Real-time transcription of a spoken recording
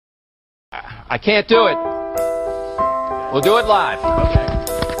I can't do it. We'll do it live. Okay.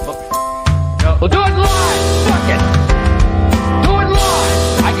 We'll do it live. Fuck it. Do it live.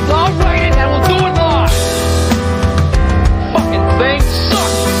 I'll write it and we'll do it live. Fucking thing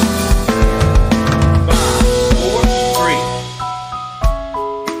sucks. 5, 4,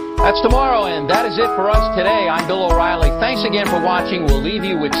 3. That's tomorrow, and that is it for us today. I'm Bill O'Reilly. Thanks again for watching. We'll leave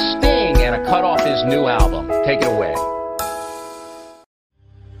you with Sting and a cut off his new album. Take it away.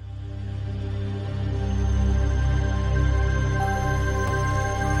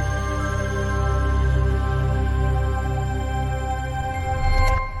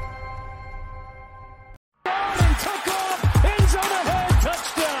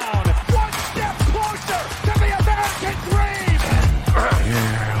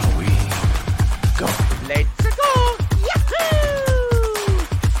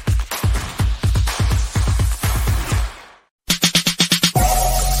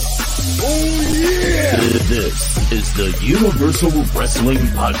 This is the Universal Wrestling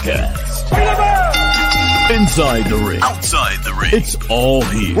Podcast. Inside the ring. Outside the ring. It's all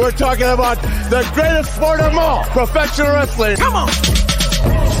here. We're talking about the greatest sport of all, professional wrestling. Come on!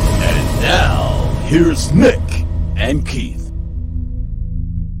 And now, here's Nick and Keith.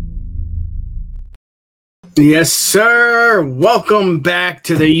 Yes, sir. Welcome back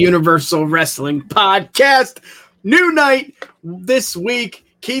to the Universal Wrestling Podcast. New night this week.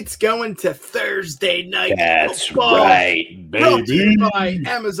 Keith's going to Thursday night. That's football, right, brought to baby. you by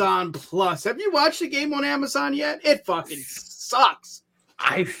Amazon Plus. Have you watched the game on Amazon yet? It fucking sucks.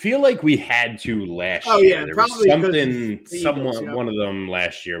 I feel like we had to last Oh, year. yeah, There probably was something, because someone, yeah. one of them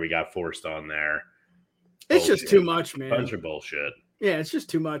last year we got forced on there. It's Bullshit. just too much, man. Bunch of bullshit. Yeah, it's just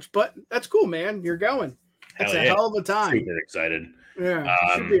too much. But that's cool, man. You're going. That's Hell a yeah. hell of a time. Super excited. Yeah,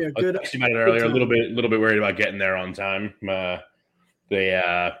 should be a I good. was talking about it earlier. A time. little bit worried about getting there on time.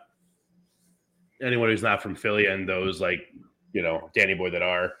 Anyone who's not from Philly and those Danny Boy that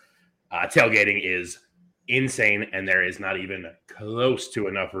are, tailgating is insane, and there is not even close to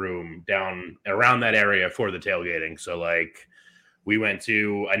enough room down around that area for the tailgating. So we went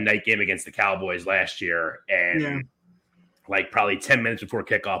to a night game against the Cowboys last year, and probably 10 minutes before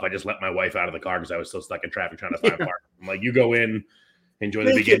kickoff, I just let my wife out of the car because I was still stuck in traffic trying to find a park. I'm like, you go in, enjoy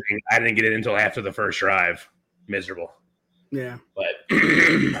the beginning. I didn't get in until after the first drive. Miserable. Yeah, but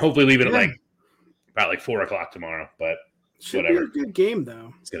hopefully leave it at about 4 o'clock tomorrow. But should whatever. be a good game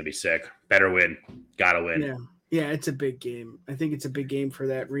though. It's gonna be sick. Better win. Gotta win. Yeah, it's a big game. I think it's a big game for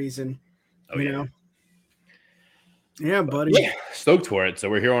that reason. Oh, you know? Yeah, buddy. Yeah, stoked for it. So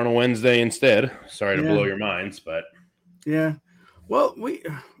we're here on a Wednesday instead. Sorry to blow your minds, but yeah. Well,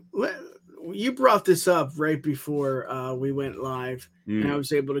 you brought this up right before we went live, and I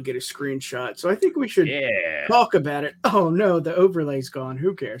was able to get a screenshot. So I think we should talk about it. Oh no, the overlay's gone.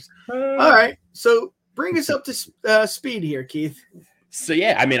 Who cares? All right, so bring us up to speed here, Keith. So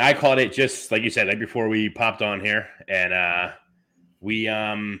yeah, I mean, I caught it just like you said, before we popped on here, and you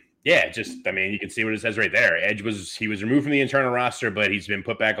can see what it says right there. Edge was removed from the internal roster, but he's been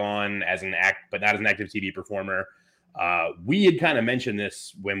put back on as but not as an active TV performer. We had kind of mentioned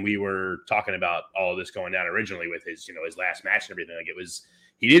this when we were talking about all of this going down originally with his last match and everything.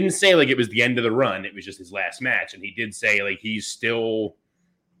 He didn't say it was the end of the run. It was just his last match. And he did say his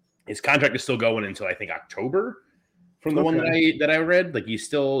contract is still going until I think October from the one that I read. He's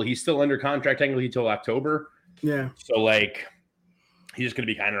still under contract technically until October. Yeah. So he's just going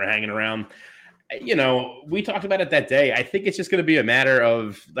to be kind of hanging around. We talked about it that day. I think it's just going to be a matter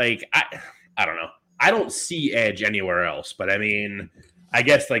of I don't know. I don't see Edge anywhere else, but I mean, I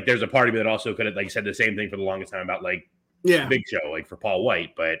guess there's a part of me that also could have said the same thing for the longest time about Big Show, for Paul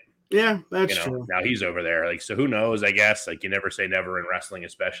White, but yeah, that's true. Now he's over there, so who knows? I guess you never say never in wrestling,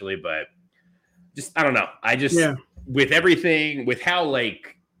 especially, but just I don't know. I just with everything, with how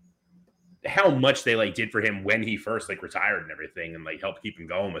much they did for him when he first retired and everything, and helped keep him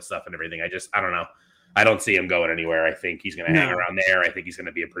going with stuff and everything. I don't know. I don't see him going anywhere. I think he's going to hang around there. I think he's going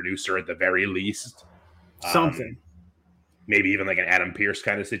to be a producer at the very least. Something. Maybe even an Adam Pearce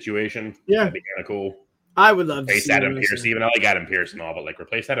kind of situation. Yeah. That'd be kind of cool. I would love to replace see Adam Pearce. Even I like Adam Pearce and all, but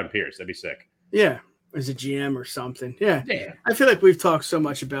replace Adam Pearce. That'd be sick. Yeah. As a GM or something. Yeah. I feel like we've talked so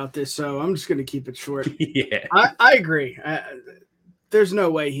much about this, so I'm just going to keep it short. Yeah. I agree. There's no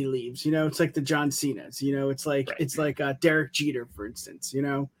way he leaves. It's like the John Cena's. It's like Derek Jeter, for instance.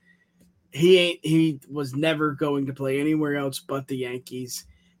 He was never going to play anywhere else but the Yankees.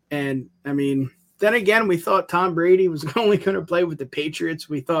 And I mean, then again, we thought Tom Brady was only going to play with the Patriots.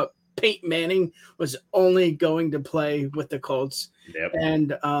 We thought Peyton Manning was only going to play with the Colts. Yep. And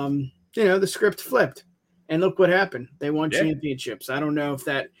the script flipped. And look what happened. They won championships. I don't know if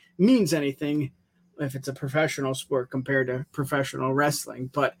that means anything if it's a professional sport compared to professional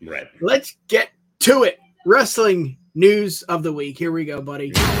wrestling, but let's get to it. Wrestling news of the week. Here we go,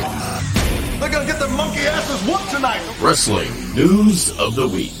 buddy. They're going to get their monkey asses whooped tonight. Wrestling news of the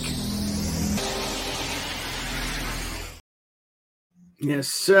week. Yes,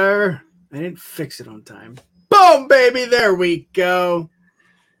 sir. I didn't fix it on time. Boom, baby. There we go.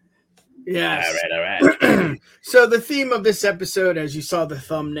 Yes. All right. So the theme of this episode, as you saw the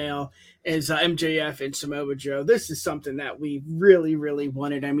thumbnail, is MJF and Samoa Joe. This is something that we really, really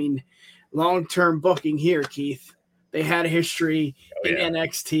wanted. I mean, long-term booking here, Keith. They had a history in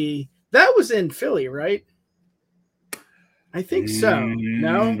NXT. That was in Philly, right? I think so.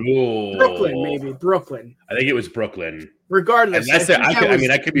 No? Brooklyn, maybe. Brooklyn. I think it was Brooklyn. Regardless.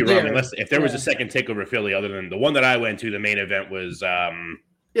 I could be wrong. Unless if there was a second takeover Philly other than the one that I went to, the main event was I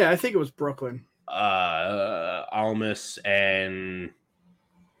think it was Brooklyn. Almas and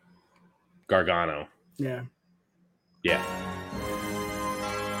Gargano. Yeah. Yeah.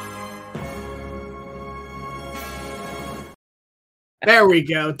 There we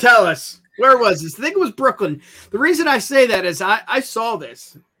go. Tell us. Where was this? I think it was Brooklyn. The reason I say that is I saw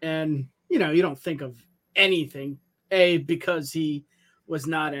this, and, you don't think of anything. A, because he was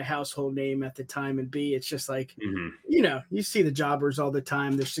not a household name at the time, and B, it's just like, you see the jobbers all the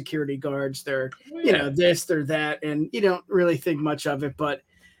time. They're security guards. They're, this, they're that, and you don't really think much of it. But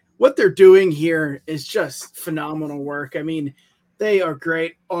what they're doing here is just phenomenal work. I mean, they are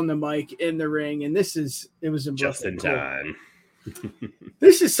great on the mic, in the ring, and it was in just in time.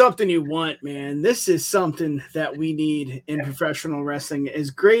 This is something you want, man. This is something that we need in professional wrestling.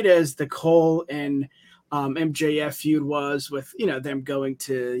 As great as the Cole and MJF feud was with, them going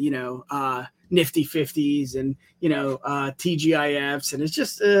to, nifty 50s and, TGIFs. And it's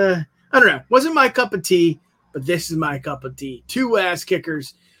just, I don't know. Wasn't my cup of tea, but this is my cup of tea. Two ass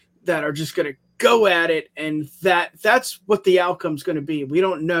kickers that are just going to go at it. And that's what the outcome's going to be. We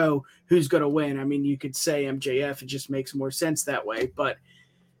don't know who's going to win. I mean, you could say MJF. It just makes more sense that way. But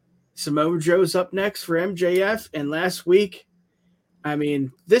Samoa Joe's up next for MJF. And last week, I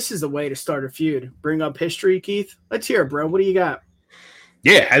mean, this is the way to start a feud. Bring up history, Keith. Let's hear it, bro. What do you got?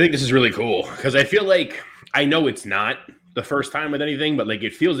 Yeah, I think this is really cool because I feel like I know it's not the first time with anything, but like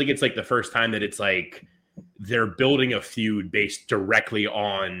it feels like it's like the first time that it's like they're building a feud based directly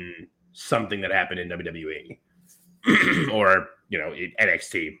on something that happened in WWE or,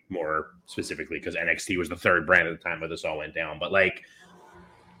 NXT more specifically because NXT was the third brand at the time where this all went down. But like,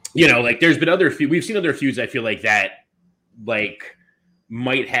 there's been we've seen other feuds I feel like that like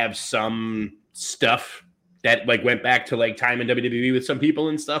might have some stuff that like went back to like time in WWE with some people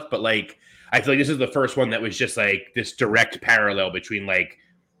and stuff. But like, I feel like this is the first one that was just like this direct parallel between like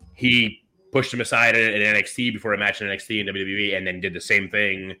he pushed him aside in NXT before a match in NXT and WWE and then did the same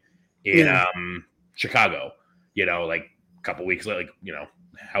thing in Chicago, like a couple weeks later, like,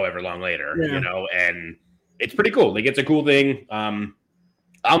 however long later, and it's pretty cool. Like it's a cool thing. I'm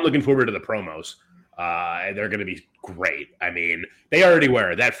looking forward to the promos. They're going to be great. I mean, they already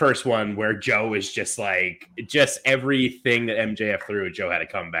were. That first one where Joe is just everything that MJF threw, Joe had a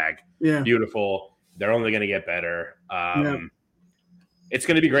comeback. Yeah. Beautiful. They're only going to get better. It's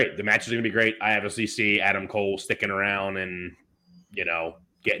going to be great. The matches are going to be great. I obviously see Adam Cole sticking around and,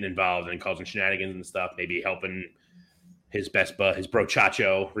 getting involved and causing shenanigans and stuff, maybe helping his bro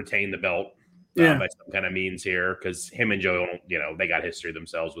Chacho retain the belt. By some kind of means here because him and Joe, they got history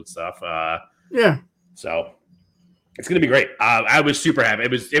themselves with stuff. So it's gonna be great. I was super happy.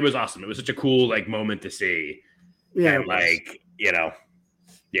 It was awesome. It was such a cool like moment to see. Yeah, and like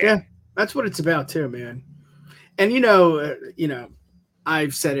that's what it's about too, man. And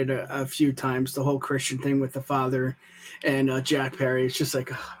I've said it a few times. The whole Christian thing with the father and Jack Perry. It's just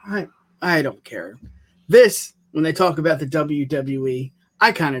like I don't care. This when they talk about the WWE.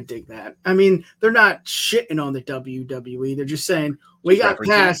 I kind of dig that. I mean, they're not shitting on the WWE. They're just saying we got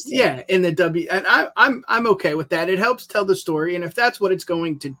past, in the W. And I'm okay with that. It helps tell the story, and if that's what it's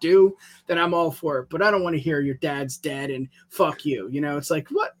going to do, then I'm all for it. But I don't want to hear your dad's dead and fuck you. It's like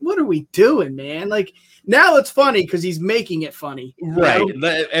what are we doing, man? Like now it's funny because he's making it funny, right?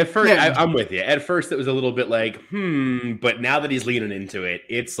 At first, I'm with you. At first, it was a little bit like but now that he's leaning into it,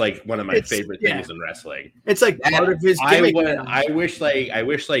 it's like one of my favorite things in wrestling. It's like part of his gimmick. I wish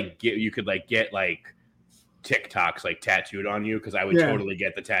you could get TikToks like tattooed on you because I would totally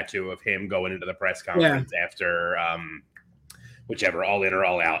get the tattoo of him going into the press conference after whichever All In or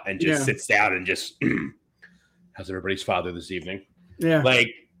All Out and just sits down and just how's everybody's father this evening? Yeah,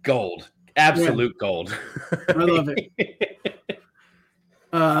 like gold, absolute gold. I love it.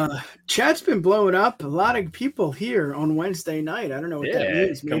 Chat's been blowing up. A lot of people here on Wednesday night. I don't know what that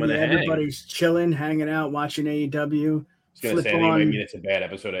means. Maybe everybody's chilling, hanging out, watching AEW. I was going to say, I mean, it's a bad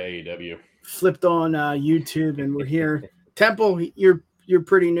episode of AEW. Flipped on YouTube, and we're here. Temple, you're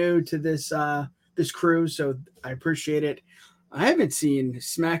pretty new to this this crew, so I appreciate it. I haven't seen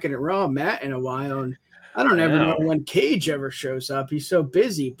Smacking It Raw Matt in a while, and I don't ever know when Cage ever shows up. He's so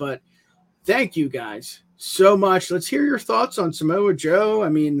busy, but thank you guys so much. Let's hear your thoughts on Samoa Joe. I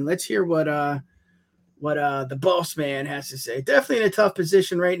mean, let's hear what the boss man has to say. Definitely in a tough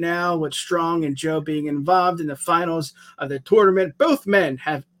position right now with Strong and Joe being involved in the finals of the tournament. Both men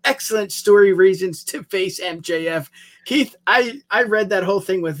have excellent story reasons to face MJF. Keith, I read that whole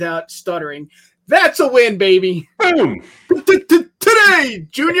thing without stuttering. That's a win, baby. Boom. Today,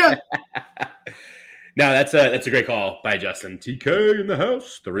 Junior. No, that's a great call by Justin. TK in the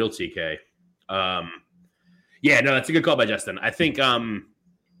house, the real TK. Yeah, no, that's a good call by Justin. I think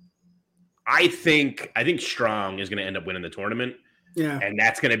Strong is going to end up winning the tournament. Yeah. And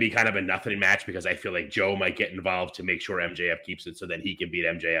that's going to be kind of a nothing match because I feel like Joe might get involved to make sure MJF keeps it so that he can beat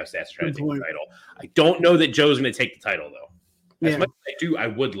MJF. So that's trying to take the title. I don't know that Joe's going to take the title, though. As much as I do, I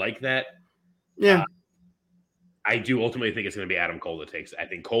would like that. Yeah. I do ultimately think it's going to be Adam Cole that takes it. I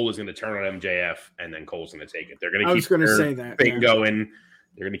think Cole is going to turn on MJF, and then Cole's going to take it. They're going to keep their thing going.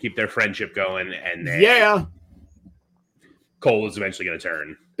 They're going to keep their friendship going, and then Cole is eventually going to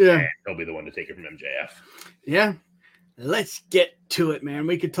turn. Yeah. And he'll be the one to take it from MJF. Yeah. Let's get to it, man.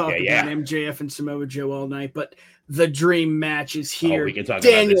 We could talk about MJF and Samoa Joe all night, but the dream match is here. We can talk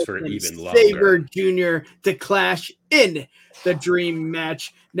about this for even longer. Sabre Jr. to clash in the dream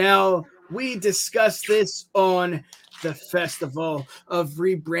match. Now, we discussed this on the Festival of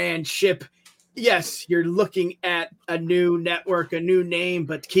Rebrandship. Yes, you're looking at a new network, a new name,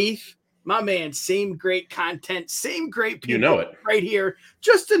 but Keith, my man, same great content, same great people. You know it. Right here.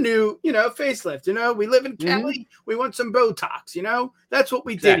 Just a new, facelift. We live in Cali. We want some Botox, That's what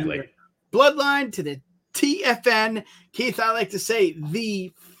we did here. Bloodline to the TFN. Keith, I like to say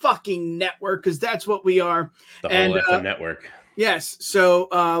the fucking network because that's what we are. The whole FM network. Yes. So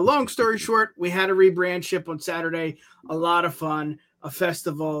long story short, we had a rebrandship on Saturday. A lot of fun, a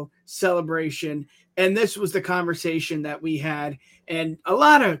festival celebration. And this was the conversation that we had. And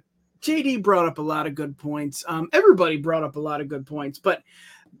JD brought up a lot of good points. Everybody brought up a lot of good points. But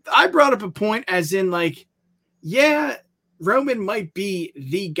I brought up a point as in Roman might be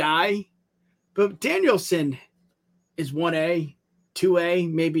the guy. But Danielson is 1A,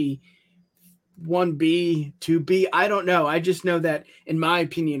 2A, maybe 1B, 2B. I don't know. I just know that, in my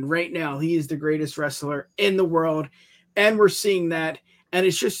opinion, right now, he is the greatest wrestler in the world. And we're seeing that. And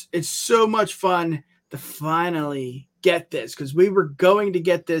it's so much fun to finally get this because we were going to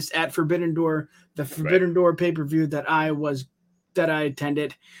get this at Forbidden Door, the Forbidden Door pay-per-view that I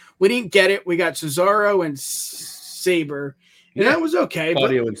attended. We didn't get it. We got Cesaro and Sabre. And that was okay.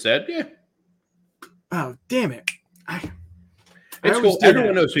 Claudio and said, oh, damn it. It's cool.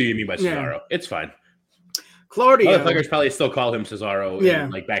 Everyone knows who you mean by Cesaro. Yeah. It's fine. Claudio. Motherfuckers probably still call him Cesaro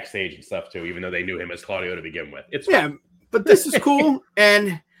in, backstage and stuff too, even though they knew him as Claudio to begin with. It's fine. But this is cool.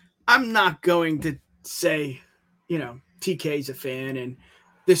 And I'm not going to say, TK's a fan and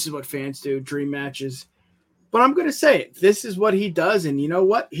this is what fans do, dream matches. But I'm going to say it. This is what he does. And you know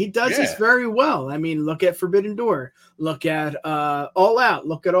what? He does this very well. I mean, look at Forbidden Door. Look at All Out.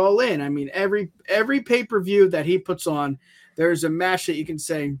 Look at All In. I mean, every pay-per-view that he puts on, there's a match that you can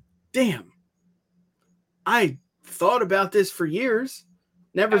say, damn, I thought about this for years.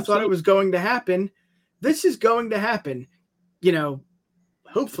 Never thought it was going to happen. This is going to happen.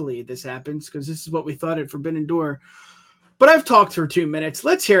 Hopefully this happens because this is what we thought at Forbidden Door. But I've talked for 2 minutes.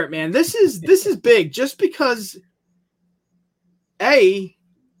 Let's hear it, man. This is big just because we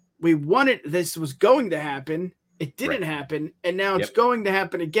wanted this was going to happen. It didn't happen, and now it's going to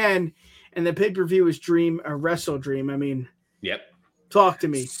happen again. And the pay-per-view is a Wrestle Dream. I mean, talk to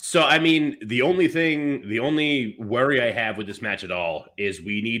me. So, I mean, the only worry I have with this match at all is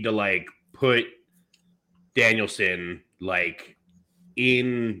we need to put Danielson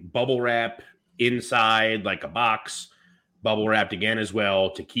in bubble wrap inside a box, bubble wrapped again as well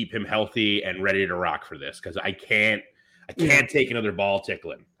to keep him healthy and ready to rock for this because I can't take another ball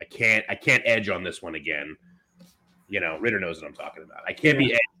tickling. I can't edge on this one again. Ritter knows what I'm talking about. I can't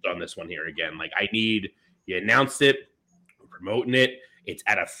be edged on this one here again. You announced it, we're promoting it. It's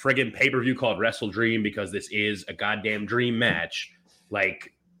at a friggin' pay-per-view called Wrestle Dream because this is a goddamn dream match.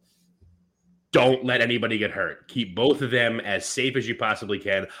 Don't let anybody get hurt. Keep both of them as safe as you possibly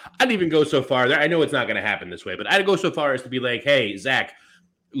can. I'd even go so far there. I know it's not going to happen this way, but I'd go so far as to be like, hey, Zach,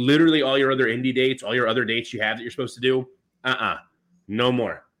 literally all your other indie dates, all your other dates you have that you're supposed to do, no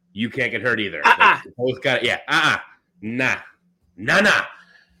more. You can't get hurt either. Like, both got it. Yeah. Nah.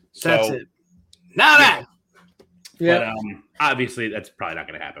 So, that's it. Nah. But obviously that's probably not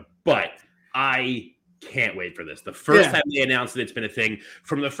going to happen. But I can't wait for this. The first time they announced that it's been a thing,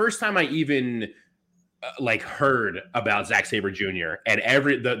 from the first time I even heard about Zack Sabre Jr. and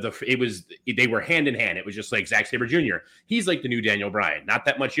they were hand in hand. It was just like Zack Sabre Jr. He's like the new Daniel Bryan, not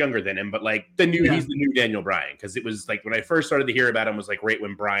that much younger than him, but like he's the new Daniel Bryan. Because it was like when I first started to hear about him was like right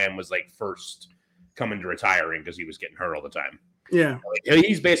when Bryan was like first coming to retiring because he was getting hurt all the time. Yeah, like,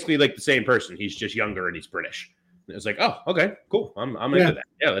 he's basically like the same person. He's just younger and he's British. And it was like, oh, okay, cool. I'm into that.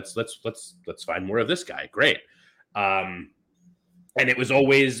 Yeah, let's find more of this guy. Great. And it was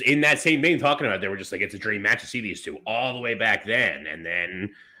always in that same vein talking about it. They were just like, it's a dream match to see these two all the way back then. And then,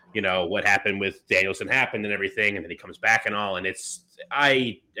 what happened with Danielson happened and everything. And then he comes back and all. And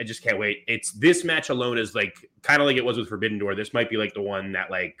I just can't wait. It's this match alone is like kind of like it was with Forbidden Door. This might be like the one that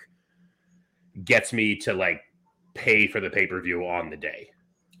like gets me to like pay for the pay-per-view on the day.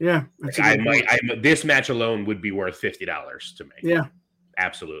 Yeah. Like this match alone would be worth $50 to me. Yeah.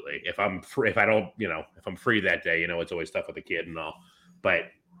 Absolutely. If I'm free, if I'm free that day, it's always tough with a kid and all. But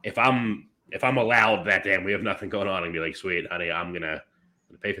if I'm allowed that day and we have nothing going on and be like, sweet, honey, I'm gonna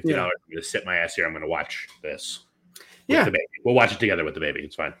pay $50. I'm gonna sit my ass here. I'm gonna watch this. With the baby. We'll watch it together with the baby.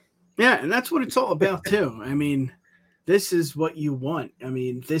 It's fine. Yeah, and that's what it's all about too. I mean, this is what you want. I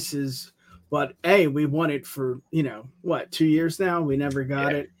mean, this is what we wanted for 2 years now. We never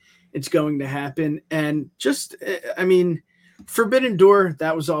got it. It's going to happen, and just Forbidden Door,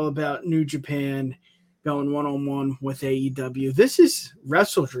 that was all about New Japan going one-on-one with AEW. This is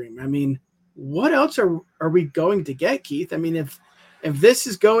Wrestle Dream. I mean, what else are we going to get, Keith? I mean, if this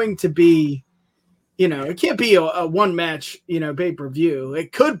is going to be, it can't be a one match, pay-per-view.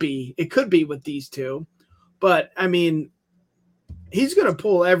 It could be with these two, but I mean, he's going to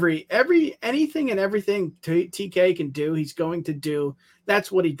pull anything and everything TK can do. He's going to do.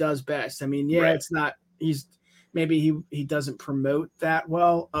 That's what he does best. I mean, it's not. Maybe he doesn't promote that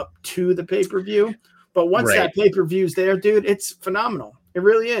well up to the pay-per-view, but once that pay-per-view's there, dude, it's phenomenal. It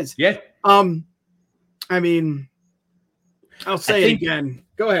really is. Yeah. I mean, I'll say it again.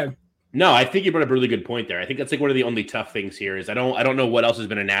 Go ahead. No, I think you brought up a really good point there. I think that's like one of the only tough things here is I don't know what else has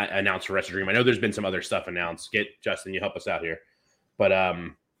been announced for Wrestle Dream. I know there's been some other stuff announced. Justin, you help us out here. But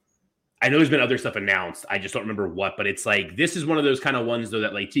I know there's been other stuff announced. I just don't remember what, but it's like, this is one of those kind of ones though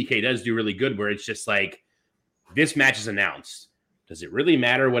that like TK does do really good where it's just like, this match is announced. Does it really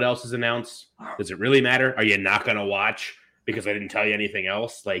matter what else is announced? Does it really matter? Are you not going to watch because I didn't tell you anything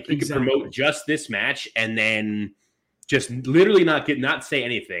else? Like he could promote just this match and then just literally not say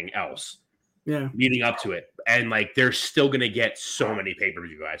anything else. Yeah. Leading up to it. And like, they're still going to get so many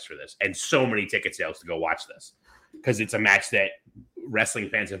pay-per-view guys for this and so many ticket sales to go watch this because it's a match that wrestling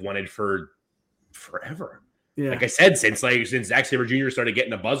fans have wanted for forever. Yeah. Like I said, since Zack Sabre Jr. started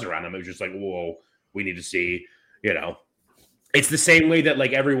getting a buzz around him, it was just like, whoa, we need to see, it's the same way that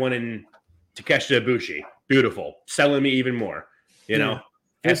like everyone in Takeshita Ibushi, beautiful, selling me even more,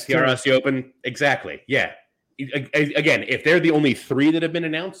 STRS Open. Exactly. Yeah. Again, if they're the only 3 that have been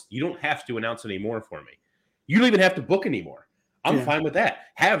announced, you don't have to announce any more for me. You don't even have to book anymore. I'm fine with that.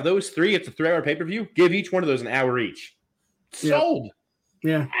 Have those 3. It's a 3-hour pay-per-view. Give each one of those an hour each. Sold.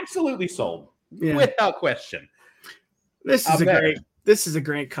 Yeah. Absolutely sold. Yeah. Without question. This is a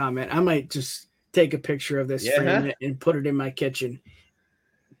great comment. I might just take a picture of this, frame it, and put it in my kitchen.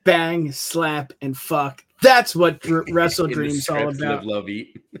 Bang, slap, and fuck. That's what Wrestle Dream's all about. Live, love,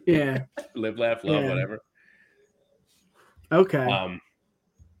 eat. Yeah. Live, laugh, love, whatever. Okay.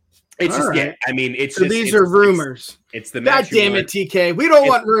 It's all just, right. I mean, it's so just, these are rumors. It's the match. God damn it, TK. We don't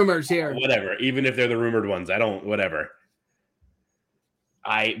want rumors here. Whatever. Even if they're the rumored ones, I don't, whatever.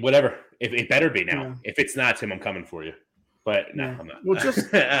 Whatever. If it better be now. Yeah. If it's not, Tim, I'm coming for you. But no, I'm not. Well, just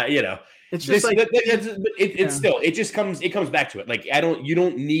it's just it just comes back to it. Like you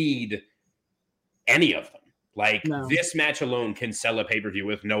don't need any of them. Like this match alone can sell a pay-per-view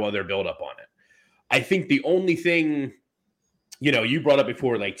with no other build-up on it. I think the only thing, you brought up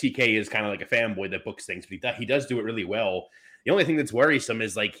before, like TK is kind of like a fanboy that books things, but he does do it really well. The only thing that's worrisome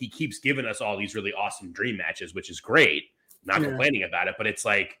is like he keeps giving us all these really awesome dream matches, which is great. Not complaining about it, but it's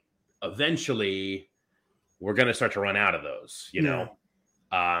like eventually we're going to start to run out of those,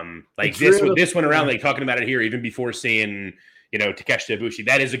 like this one around, like talking about it here, even before seeing, Takeshita Ibushi,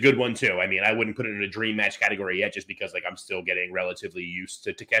 that is a good one too. I mean, I wouldn't put it in a dream match category yet, just because like I'm still getting relatively used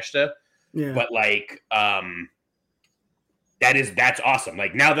to Takeshita, but like, that's awesome.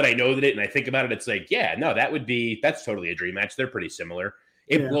 Like now that I know that and I think about it, it's like, that's totally a dream match. They're pretty similar.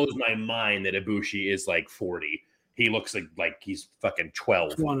 It blows my mind that Ibushi is like 40 he looks like he's fucking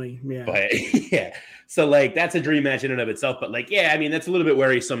 12. 20, yeah. But yeah, so like that's a dream match in and of itself. But like, yeah, I mean, that's a little bit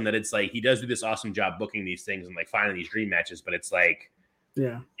worrisome that it's like he does do this awesome job booking these things and like finding these dream matches, but it's like,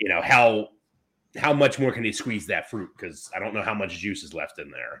 yeah, you know, how much more can he squeeze that fruit? Because I don't know how much juice is left in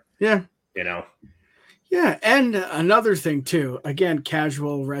there. Yeah, you know. Yeah, and another thing too. Again,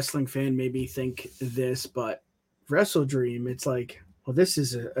 casual wrestling fan maybe think this, but Wrestle Dream, it's like, well, this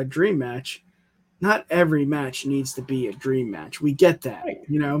is a dream match. Not every match needs to be a dream match. We get that,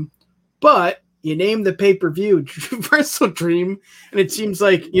 you know, but you name the pay-per-view Wrestle Dream, and it seems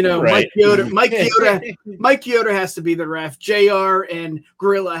like, you know, right. Mike Chioda has to be the ref. JR and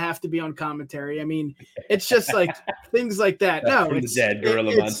Gorilla have to be on commentary. I mean, it's just like things like that. No, from it's the dead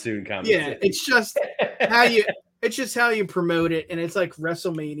Gorilla Monsoon commentary. Yeah, it's just how you promote it, and it's like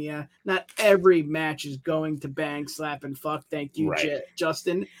WrestleMania. Not every match is going to bang, slap, and fuck. Thank you, right.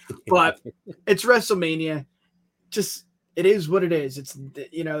 Justin. But it's WrestleMania. Just it is what it is. It's,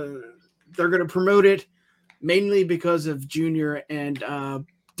 you know, they're going to promote it mainly because of Junior and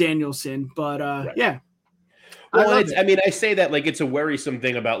Danielson. But right. yeah. Well, I mean, I say that like it's a worrisome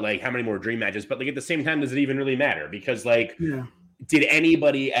thing about like how many more dream matches, but like at the same time, does it even really matter? Because like, did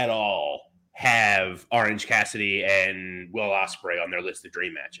anybody at all have Orange Cassidy and Will Ospreay on their list of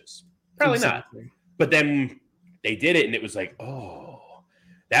dream matches? Probably not. But then they did it, and it was like, oh,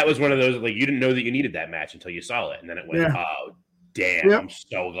 that was one of those like you didn't know that you needed that match until you saw it, and then it went, oh, damn, I'm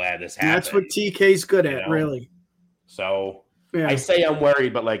so glad this happened. That's what TK's good at, really. So I say I'm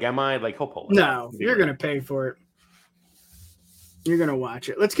worried, but like, am I? Like, he'll pull it. No, you're gonna pay for it. You're gonna watch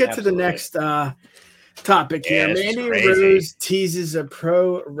it. Let's get to the next topic here. Mandy Rose teases a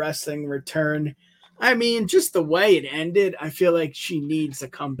pro wrestling return. I mean, just the way it ended, I feel like she needs a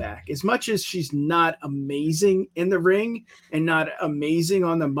comeback. As much as she's not amazing in the ring and not amazing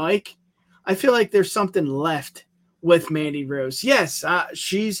on the mic, I feel like there's something left with Mandy Rose. Yes,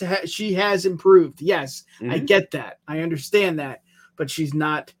 she has improved. Yes, I get that. I understand that. But she's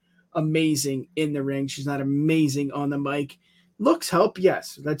not amazing in the ring. She's not amazing on the mic. Looks help,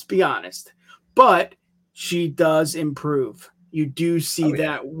 yes. Let's be honest. But she does improve. You do see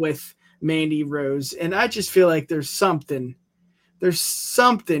that with Mandy Rose. And I just feel like there's something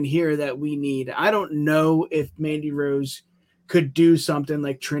here that we need. I don't know if Mandy Rose could do something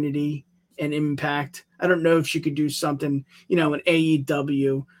like Trinity and Impact. I don't know if she could do something, you know, in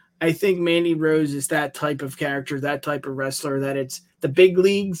AEW. I think Mandy Rose is that type of character, that type of wrestler, that it's the big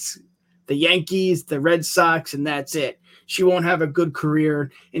leagues, the Yankees, the Red Sox, and that's it. She won't have a good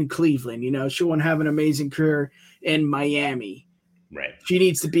career in Cleveland. You know, she won't have an amazing career in Miami. Right. She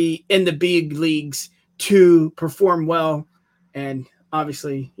needs to be in the big leagues to perform well. And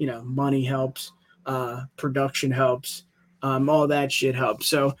obviously, you know, money helps, production helps, all that shit helps.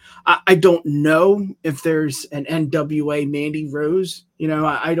 So I don't know if there's an NWA Mandy Rose. You know,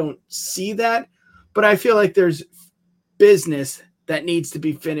 I don't see that, but I feel like there's business that needs to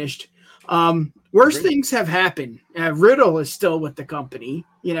be finished. Worse things have happened. Riddle is still with the company,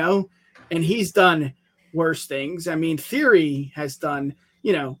 you know, and he's done worse things. I mean, Theory has done,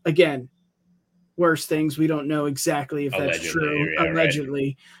 you know, again, worse things. We don't know exactly if that's true.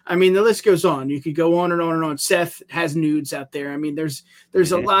 Allegedly. Right. I mean, the list goes on. You could go on and on and on. Seth has nudes out there. I mean, there's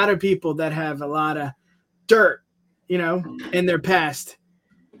a lot of people that have a lot of dirt, you know, in their past.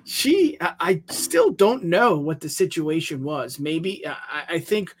 I still don't know what the situation was. Maybe I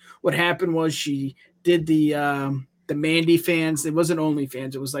think what happened was she did the Mandy fans. It wasn't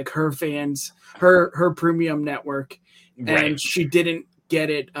OnlyFans. It was like her fans, her premium network, and she didn't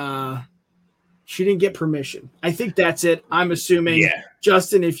get it. She didn't get permission. I think that's it. I'm assuming. Yeah.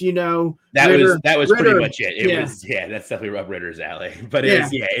 Justin, if you know, that was pretty much it. It was that's definitely Rob Ritter's alley. But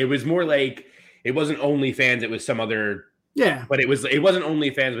it was more like it wasn't OnlyFans. It was some other. Yeah, but it wasn't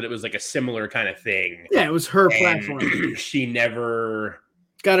OnlyFans, but it was like a similar kind of thing. Yeah, it was her platform. She never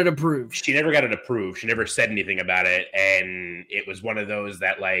got it approved. She never got it approved. She never said anything about it, and it was one of those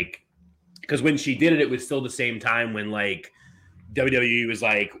that like, because when she did it, it was still the same time when like WWE was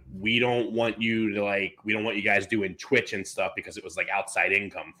like, we don't want you guys doing Twitch and stuff because it was like outside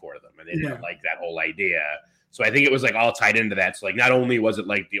income for them, and they didn't like that whole idea. So I think it was like all tied into that. So like not only was it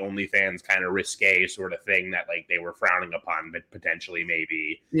like the OnlyFans kind of risque sort of thing that like they were frowning upon, but potentially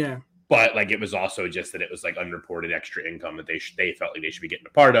maybe, but like it was also just that it was like unreported extra income that they felt like they should be getting a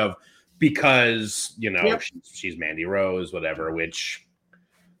part of because, you know, she's Mandy Rose, whatever, which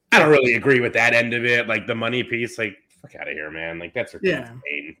I don't really agree with that end of it. Like the money piece, like fuck out of here, man. Like that's her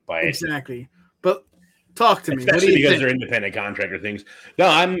campaign. But exactly. But talk to me. Especially because they're independent contractor things. No,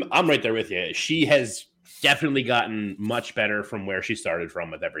 I'm right there with you. She has definitely gotten much better from where she started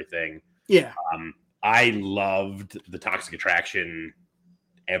from with everything. Yeah. I loved the Toxic Attraction,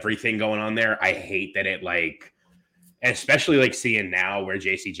 everything going on there. I hate that it like, especially like seeing now where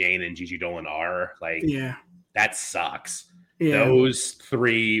JC Jane and Gigi Dolan are, like, that sucks. Yeah. Those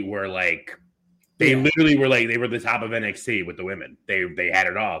three were like, they literally were like, they were the top of NXT with the women. They had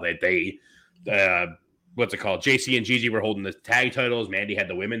it all. They what's it called? JC and Gigi were holding the tag titles. Mandy had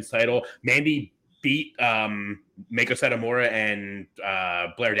the women's title. Mandy beat Meiko Satomura and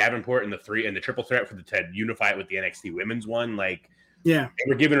Blair Davenport in the triple threat to unify it with the NXT women's one. Like, they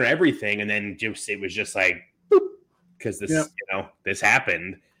were giving her everything, and then it was just like, because this this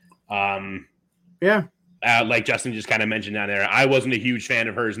happened. Like Justin just kind of mentioned down there, I wasn't a huge fan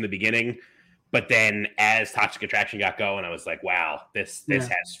of hers in the beginning, but then as Toxic Attraction got going, I was like, wow, this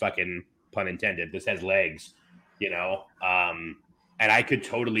has fucking, pun intended, this has legs, and I could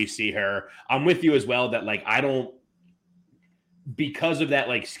totally see her. I'm with you as well that like because of that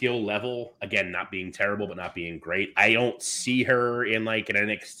like skill level, again, not being terrible but not being great, I don't see her in like an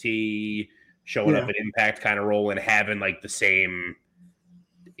NXT showing up at Impact kind of role and having like the same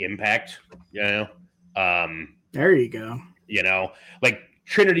impact, there you go. Like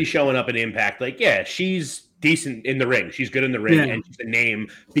Trinity showing up at Impact, like, she's decent in the ring. She's good in the ring, and she's a name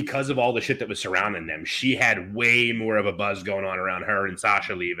because of all the shit that was surrounding them. She had way more of a buzz going on around her and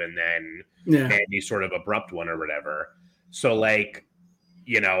Sasha leaving than Mandy's sort of abrupt one or whatever. So, like,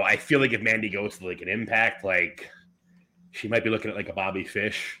 I feel like if Mandy goes to like an Impact, like, she might be looking at like a Bobby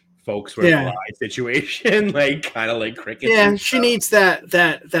Fish folks with a situation, like kind of like crickets. Yeah, she needs that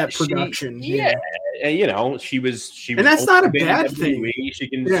production. And she was, and that's not a bad thing. She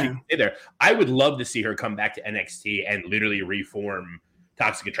can stay there. I would love to see her come back to NXT and literally reform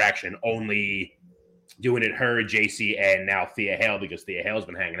Toxic Attraction, only doing it her, JC, and now Thea Hale, because Thea Hale's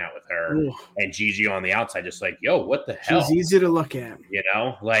been hanging out with her. Ooh. And Gigi on the outside, just like, yo, what the hell? She's easy to look at.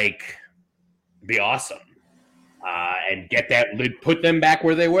 Like, be awesome. And get that, put them back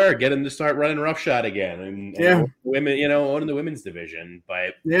where they were, get them to start running roughshod again, and women, owning the women's division.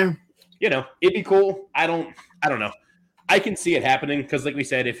 But it'd be cool. I don't know. I can see it happening because, like we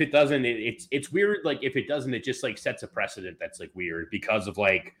said, if it doesn't, it's weird. Like if it doesn't, it just like sets a precedent that's like weird because of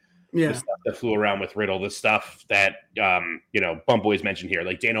like the stuff that flew around with Riddle, the stuff that Bump Boys mentioned here,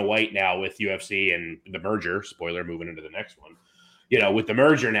 like Dana White now with UFC and the merger. Spoiler, moving into the next one. With the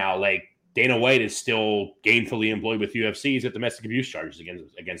merger now, like. Dana White is still gainfully employed with UFC. He's got domestic abuse charges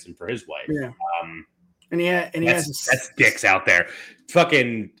against him for his wife. Yeah. That's dicks out there.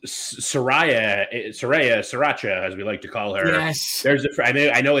 Fucking Sriracha, as we like to call her. Yes.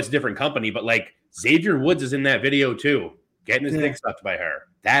 I know it's a different company, but like Xavier Woods is in that video too, getting his dick sucked by her.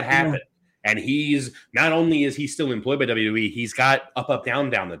 That happened. And he's not only is he still employed by WWE, he's got Up,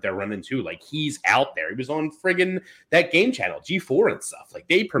 Down, Down that they're running too. Like he's out there. He was on friggin' that game channel, G4 and stuff. Like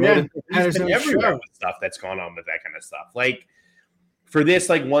they promoted he's been everywhere with stuff that's gone on with that kind of stuff. Like for this,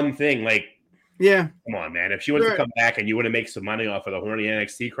 like one thing, like come on, man. If she wants to come back and you want to make some money off of the horny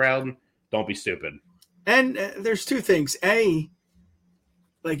NXT crowd, don't be stupid. And there's two things: A,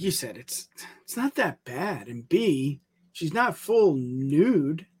 like you said, it's not that bad, and B, she's not full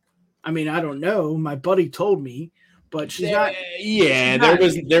nude. I mean, I don't know. My buddy told me, but she's not. Yeah,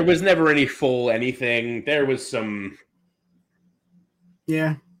 there was never any full anything. There was some.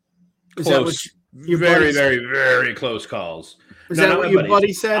 Yeah. Is that what your very, very, very close calls? Is that what your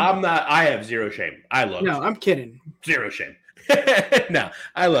buddy said? I'm not. I have zero shame. I looked. No, I'm kidding. Zero shame. No,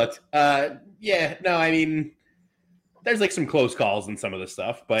 I looked. I mean, there's like some close calls and some of the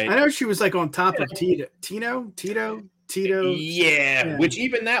stuff, but I know she was like on top of Tito. Yeah, which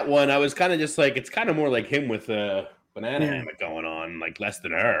even that one, I was kind of just like, it's kind of more like him with a banana hammock going on, like less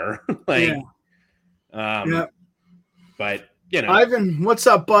than her. But Ivan, what's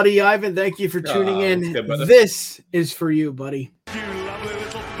up, buddy? Ivan, thank you for tuning in. Good, this is for you, buddy. You lovely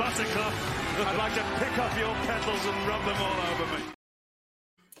little buttercup. I'd like to pick up your petals and rub them all over me.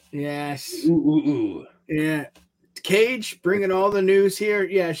 Yes. Ooh. Yeah. Cage bringing all the news here.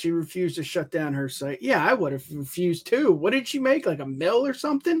 Yeah, she refused to shut down her site. Yeah, I would have refused too. What did she make? Like $1 million or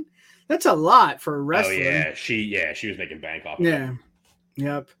something? That's a lot for a wrestler. Oh yeah, she was making bank off of it.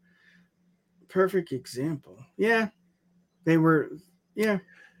 Yep. Perfect example. Yeah. They were Yeah,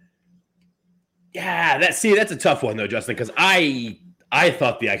 that's a tough one though, Justin, because I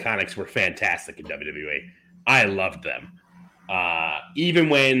thought the Iconics were fantastic in WWE. I loved them. Even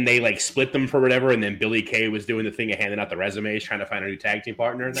when they like split them for whatever, and then Billy Kay was doing the thing of handing out the resumes, trying to find a new tag team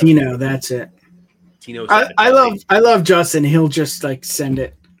partner. Tino, that's it. Tino, I love Justin. He'll just like send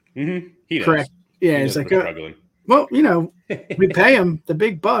it. Mm-hmm. He does. Correct. Yeah, he's like, well, we pay him the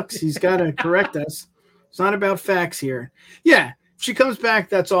big bucks. He's got to correct us. It's not about facts here. Yeah, she comes back,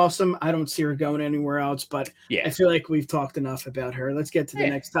 that's awesome. I don't see her going anywhere else, but I feel like we've talked enough about her. Let's get to the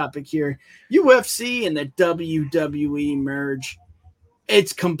next topic here. UFC and the WWE merge.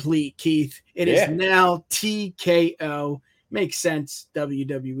 It's complete, Keith. It is now TKO. Makes sense.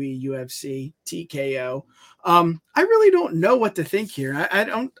 WWE, UFC, TKO. I really don't know what to think here. I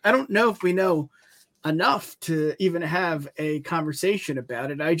don't know if we know enough to even have a conversation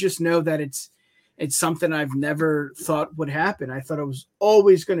about it. I just know that it's something I've never thought would happen. I thought it was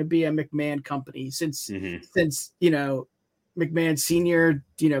always going to be a McMahon company since McMahon Sr.,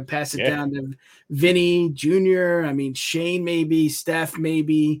 pass it down to Vinny Jr. I mean, Shane maybe, Steph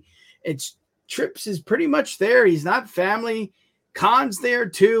maybe. It's Trips is pretty much there. He's not family. Khan's there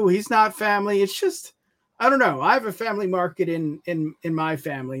too. He's not family. It's just, I don't know. I have a family market in my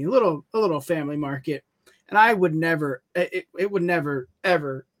family, a little family market, and I would never, it would never,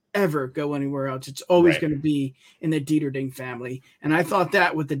 ever go anywhere else. It's always going to be in the Dieterding family. And I thought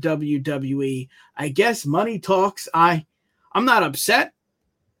that with the WWE, I guess money talks. I'm not upset.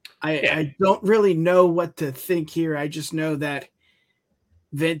 I don't really know what to think here. I just know that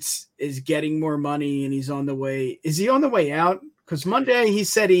Vince is getting more money and he's on the way. Is he on the way out? Because Monday he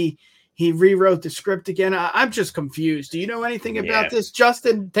said he rewrote the script again. I'm just confused. Do you know anything about this?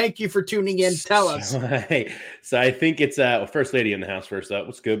 Justin, thank you for tuning in. Tell us. So I think it's First Lady in the house first up.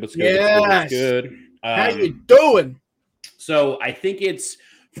 What's good? What's good? Yes. What's good? How you doing? So I think it's,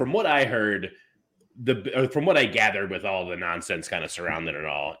 from what I heard, from what I gathered with all the nonsense kind of surrounding it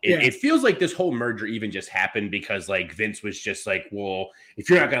all, it feels like this whole merger even just happened because like Vince was just like, well, if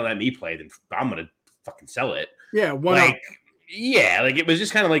you're not going to let me play, then I'm going to fucking sell it. Yeah. Like it was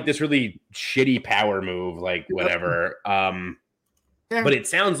just kind of like this really shitty power move, like whatever. But it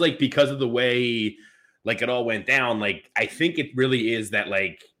sounds like because of the way like it all went down, like I think it really is that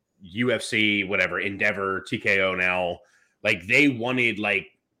like UFC, whatever, Endeavor, TKO now, like they wanted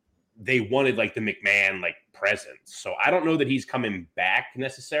the McMahon like presence. So I don't know that he's coming back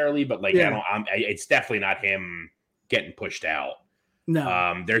necessarily, but like it's definitely not him getting pushed out.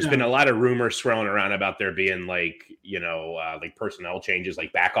 No. There's been a lot of rumors swirling around about there being like personnel changes,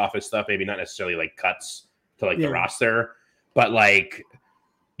 like back office stuff, maybe not necessarily like cuts to like the roster, but like,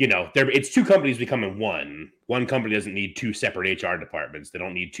 it's two companies becoming one. One company doesn't need two separate HR departments. They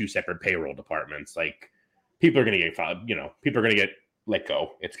don't need two separate payroll departments. Like people are going to get let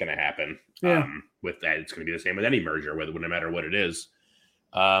go. It's going to happen. With that, it's going to be the same with any merger, no matter what it is.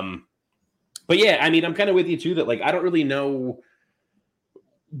 But yeah, I mean, I'm kind of with you too, that like, I don't really know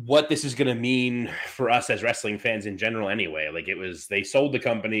what this is going to mean for us as wrestling fans in general anyway. Like they sold the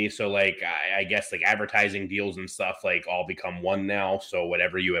company. So like, I guess like advertising deals and stuff, like all become one now. So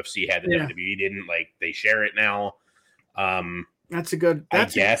whatever UFC had, the WWE didn't, like they share it now. I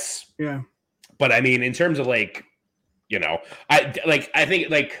guess. But I mean, in terms of like, I think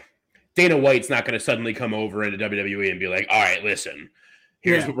like Dana White's not going to suddenly come over into WWE and be like, all right, listen,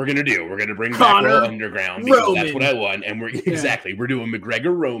 here's what we're going to do. We're going to bring back Raw Underground because that's what I want. And we're doing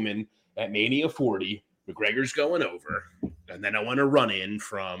McGregor Roman at Mania 40. McGregor's going over. And then I want to run in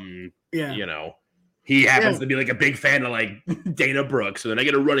from, he happens to be like a big fan of like Dana Brooke. So then I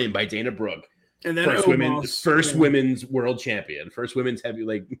get a run in by Dana Brooke. And then first women's world champion, first women's heavy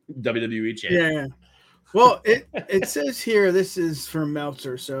like WWE champion. Yeah. Well, it says here, this is from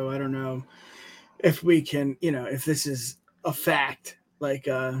Meltzer, so I don't know if we can, if this is a fact like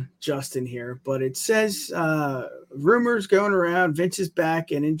Justin here, but it says rumors going around, Vince is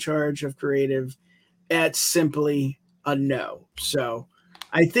back and in charge of creative. That's simply a no. So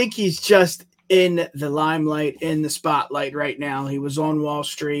I think he's just in the limelight, in the spotlight right now. He was on Wall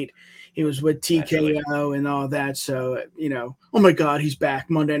Street. He was with TKO and all that. So, oh my God, he's back.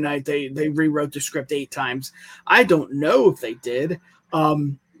 Monday night, they rewrote the script 8 times. I don't know if they did.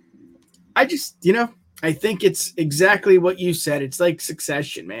 I just, I think it's exactly what you said. It's like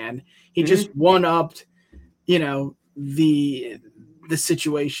Succession, man. He just one-upped, the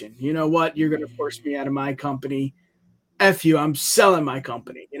situation. You know what? You're going to force me out of my company. F you, I'm selling my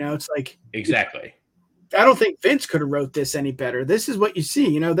company. It's like. Exactly. I don't think Vince could have wrote this any better. This is what you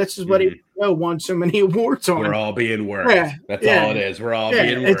see. This is what he won so many awards on. We're all being worked. That's all it is. We're all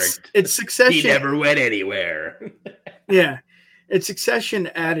being worked. It's Succession. He never went anywhere. It's Succession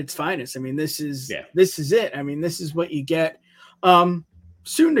at its finest. I mean, this is it. I mean, this is what you get.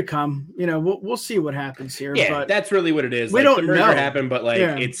 Soon to come. We'll see what happens here. Yeah, but that's really what it is. We like, don't the merger know. happened, but like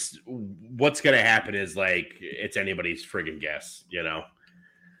it's what's going to happen is like it's anybody's friggin' guess.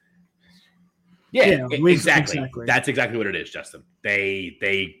 Yeah, exactly. That's exactly what it is, Justin.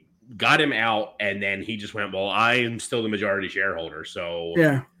 They got him out, and then he just went, well, I am still the majority shareholder, so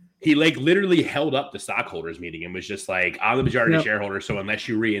He like literally held up the stockholders meeting and was just like, I'm the majority shareholder, so unless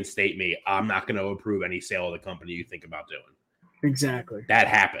you reinstate me, I'm not going to approve any sale of the company you think about doing. Exactly. That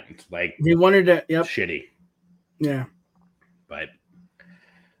happened. Like, he wanted to, shitty. Yeah. But,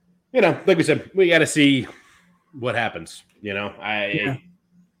 like we said, we got to see what happens. Yeah.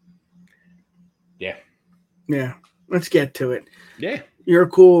 Let's get to it. Yeah. You're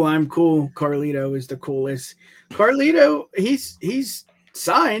cool. I'm cool. Carlito is the coolest. Carlito, he's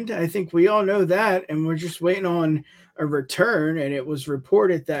signed. I think we all know that. And we're just waiting on a return. And it was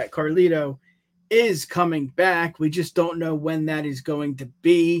reported that Carlito is coming back. We just don't know when that is going to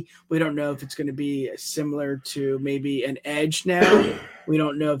be. We don't know if it's going to be similar to maybe an Edge now. We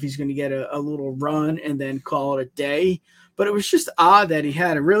don't know if he's going to get a little run and then call it a day. But it was just odd that he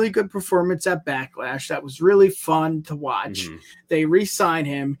had a really good performance at Backlash. That was really fun to watch. Mm-hmm. They re-signed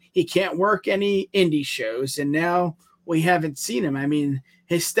him. He can't work any indie shows, and now we haven't seen him. I mean,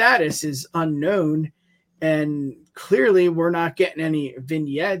 his status is unknown, and clearly we're not getting any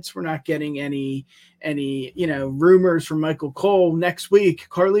vignettes. We're not getting any rumors from Michael Cole next week.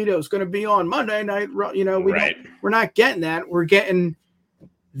 Carlito's going to be on Monday Night. We're not getting that. We're getting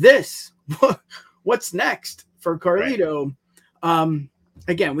this. What's next for Carlito? Right.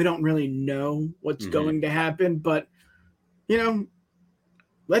 Again, we don't really know what's going to happen, but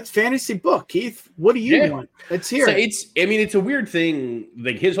let's fantasy book. Keith, what do you want? Let's hear it. It's a weird thing.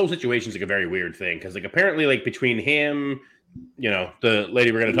 Like, his whole situation is like a very weird thing, because like apparently like between him, the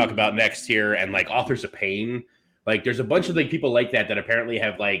lady we're going to talk about next here, and like Authors of Pain, like there's a bunch of like people like that apparently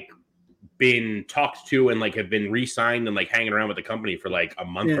have like been talked to and like have been re-signed and like hanging around with the company for like a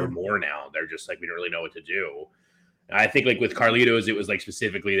month or more now. They're just like, we don't really know what to do. I think like with Carlitos, it was like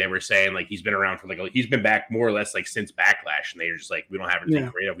specifically they were saying like he's been around for like he's been back more or less like since Backlash, and they're just like, we don't have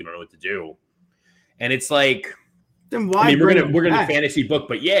anything creative, we don't know what to do. And it's like, then why? We're gonna fantasy book,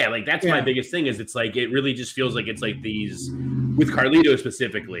 but like that's my biggest thing is it's like it really just feels like it's like these with Carlito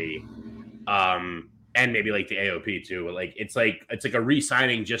specifically, and maybe like the AOP too. Like it's like a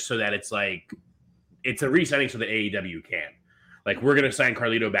re-signing just so that it's a re-signing so that AEW can. Like, we're going to sign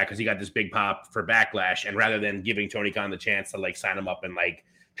Carlito back because he got this big pop for Backlash. And rather than giving Tony Khan the chance to, like, sign him up and, like,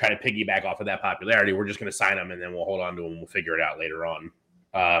 try to piggyback off of that popularity, we're just going to sign him and then we'll hold on to him and we'll figure it out later on.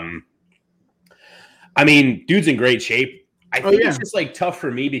 Dude's in great shape. I think it's just, like, tough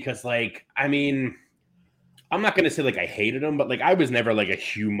for me because, like, I'm not going to say, like, I hated him, but, like, I was never, like, a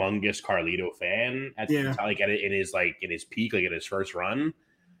humongous Carlito fan at the time, like, in his peak, like, in his first run.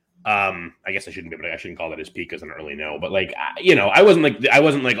 I guess I shouldn't call that his peak because I don't really know, but like, I wasn't like,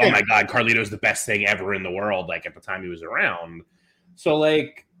 oh my God, Carlito's the best thing ever in the world. Like at the time he was around. So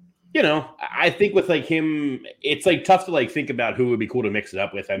like, I think with like him, it's like tough to like think about who would be cool to mix it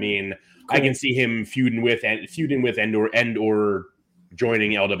up with. I mean, cool. I can see him feuding with and or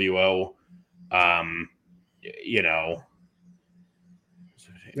joining LWO.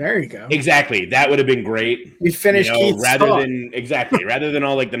 There you go. Exactly. That would have been great. We finished Keith's rather than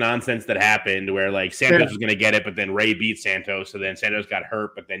all like the nonsense that happened where like Santos was going to get it, but then Ray beat Santos. So then Santos got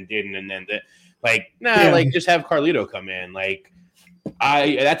hurt, but then didn't. And then just have Carlito come in. Like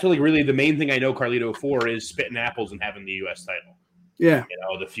that's really the main thing I know Carlito for is spitting apples and having the US title. Yeah.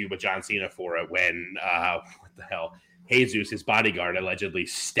 The feud with John Cena for it when, what the hell? Jesus, his bodyguard, allegedly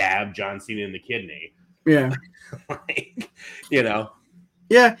stabbed John Cena in the kidney. Yeah.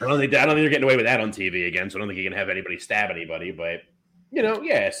 Yeah, I don't think they're getting away with that on TV again. So I don't think you can have anybody stab anybody. But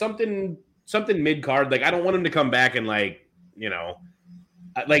something mid card. Like I don't want him to come back and like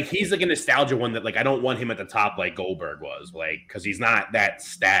he's like a nostalgia one that like I don't want him at the top like Goldberg was, like because he's not that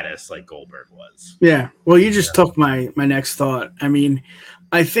status like Goldberg was. Yeah, well, you just took my next thought. I mean,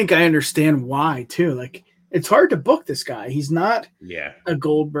 I think I understand why too. Like. It's hard to book this guy. He's not a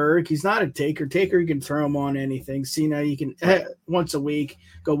Goldberg. He's not a Taker. Taker, you can throw him on anything. Cena, you can once a week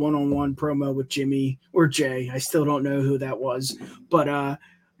go one-on-one promo with Jimmy or Jay. I still don't know who that was. But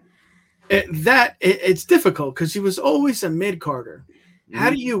it's difficult because he was always a mid-carder. Mm-hmm. How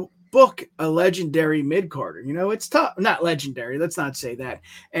do you book a legendary mid-carder? It's tough. Not legendary. Let's not say that.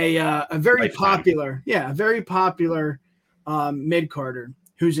 A very popular mid-carder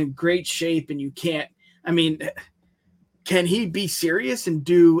who's in great shape and you can't. I mean, can he be serious and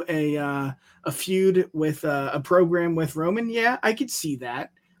do a feud with a program with Roman? Yeah, I could see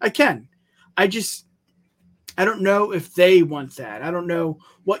that. I can. I don't know if they want that. I don't know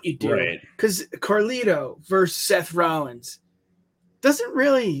what you do. Because Carlito versus Seth Rollins doesn't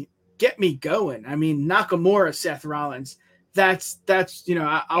really get me going. I mean, Nakamura, Seth Rollins, that's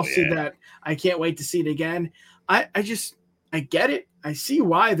I'll see that. I can't wait to see it again. I get it. I see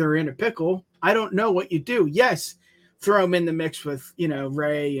why they're in a pickle. I don't know what you do. Yes, throw him in the mix with,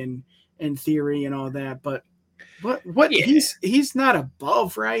 Ray and Theory and all that. But what he's not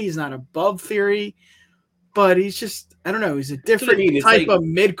above Ray. He's not above Theory, but he's just, I don't know. He's a different type of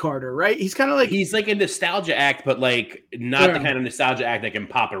mid-carder, right? He's kind of like, he's like a nostalgia act, but like not the kind of nostalgia act that can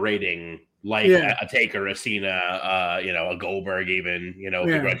pop a rating like a Taker, a Cena, a Goldberg, even,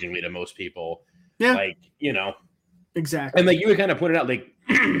 begrudgingly to most people. Yeah. Like, exactly. And like you would kind of put it out, like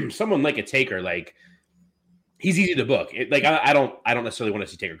someone like a Taker, like he's easy to book. I don't necessarily want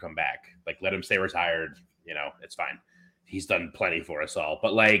to see Taker come back. Like, let him stay retired. It's fine. He's done plenty for us all.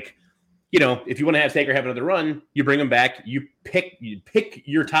 But like, if you want to have Taker have another run, you bring him back. You pick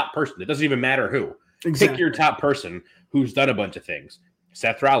your top person. It doesn't even matter who. Exactly. Pick your top person who's done a bunch of things.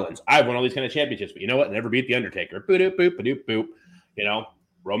 Seth Rollins. I've won all these kind of championships, but you know what? Never beat the Undertaker. Boop, boop, boop, boop.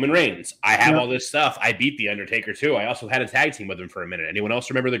 Roman Reigns. I have all this stuff. I beat the Undertaker too. I also had a tag team with him for a minute. Anyone else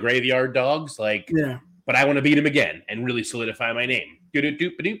remember the Graveyard Dogs? Like, but I want to beat him again and really solidify my name.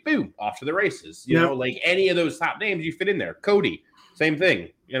 Doop, off to the races. Like any of those top names, you fit in there. Cody, same thing.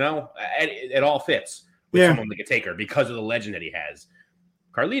 It all fits with someone like a Taker because of the legend that he has.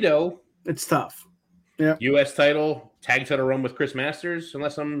 Carlito, it's tough. Yeah. U.S. title, tag title run with Chris Masters,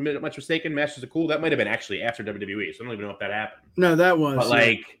 unless I'm much mistaken. Masters are cool. That might have been actually after WWE, so I don't even know if that happened. No, that was.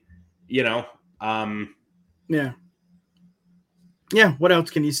 But Yeah, what else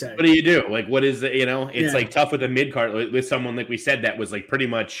can you say? What do you do? Like, what is it? It's like tough with a mid card with someone like we said that was like pretty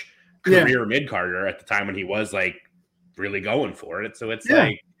much career mid carder at the time when he was like really going for it. So it's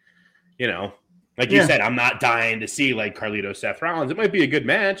like, like you said, I'm not dying to see like Carlito Seth Rollins. It might be a good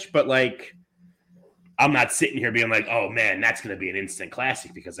match, but like, I'm not sitting here being like, oh man, that's going to be an instant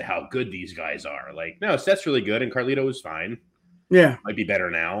classic because of how good these guys are. Like, no, Seth's really good and Carlito is fine. Yeah. Might be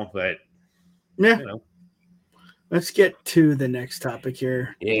better now, but Let's get to the next topic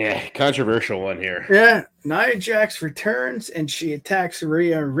here. Yeah, controversial one here. Yeah, Nia Jax returns and she attacks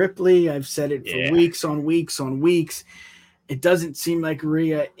Rhea Ripley. I've said it for weeks on weeks on weeks. It doesn't seem like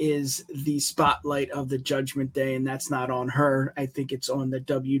Rhea is the spotlight of the Judgment Day, and that's not on her. I think it's on the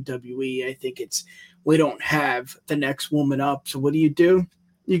WWE. I think we don't have the next woman up. So what do?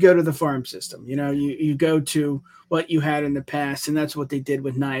 You go to the farm system. You go to what you had in the past, and that's what they did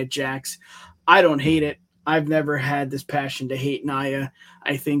with Nia Jax. I don't hate it. I've never had this passion to hate Nia.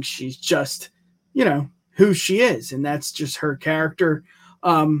 I think she's just, who she is, and that's just her character.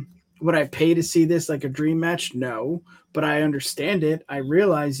 Would I pay to see this like a dream match? No, but I understand it. I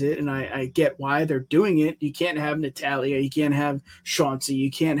realize it, and I get why they're doing it. You can't have Natalya. You can't have Chauncey. You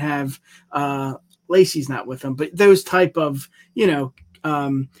can't have Lacey's not with them, but those type of,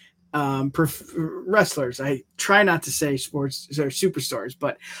 wrestlers. I try not to say sports or superstars,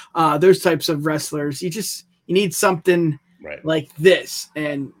 but those types of wrestlers, you need something like this.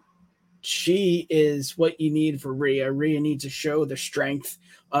 And she is what you need for Rhea. Rhea needs to show the strength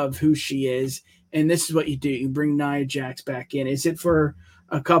of who she is. And this is what you do. You bring Nia Jax back in. Is it for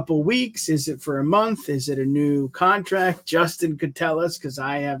a couple weeks? Is it for a month? Is it a new contract? Justin could tell us because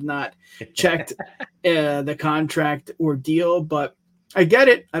I have not checked the contract or deal, but I get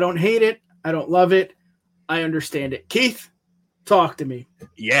it. I don't hate it. I don't love it. I understand it. Keith, talk to me.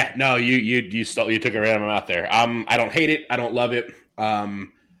 Yeah, no, you took it right out of my mouth there. I don't hate it. I don't love it. I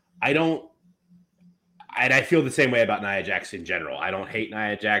feel the same way about Nia Jax in general. I don't hate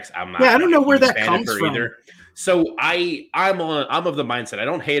Nia Jax. I'm not. Yeah, I don't know where that comes from either. So I'm of the mindset. I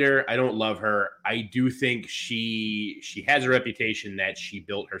don't hate her. I don't love her. I do think she has a reputation that she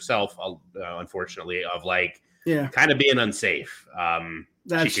built herself, unfortunately, of like kind of being unsafe.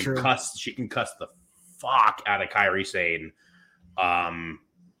 That's she can true. She can cuss the fuck out of Kairi Sane.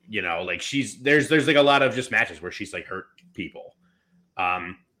 Like there's like a lot of just matches where she's like hurt people.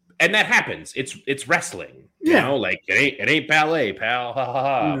 And that happens. It's wrestling. Like it ain't ballet, pal. Ha ha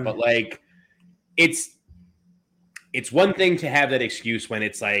ha. But like it's one thing to have that excuse when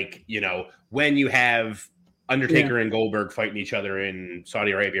it's like, when you have Undertaker and Goldberg fighting each other in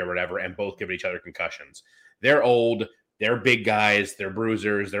Saudi Arabia or whatever, and both giving each other concussions. They're old, they're big guys, they're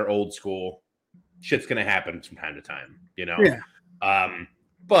bruisers, they're old school. Shit's gonna happen from time to time,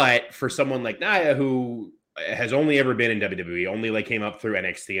 But for someone like Nia, who has only ever been in WWE, only like came up through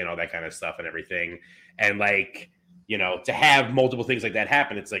NXT and all that kind of stuff and everything, and like, to have multiple things like that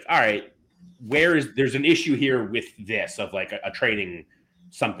happen, it's like, all right, there's an issue here with this of like a training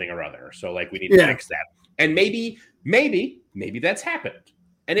something or other. So like we need to fix that. And maybe that's happened.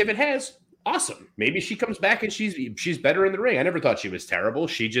 And if it has, awesome. Maybe she comes back and she's better in the ring. I never thought she was terrible.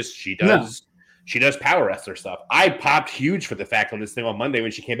 She does power wrestler stuff. I popped huge for the fact on this thing on Monday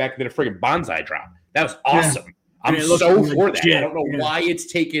when she came back and did a friggin' bonsai drop. That was awesome. I'm so for that. I don't know why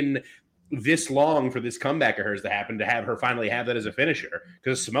it's taken this long for this comeback of hers to happen, to have her finally have that as a finisher,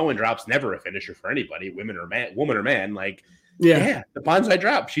 because Samoan drop's never a finisher for anybody, woman or man. Like, yeah, the bonsai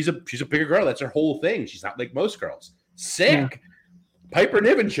drop. She's a bigger girl. That's her whole thing. She's not like most girls. Sick. Yeah. Piper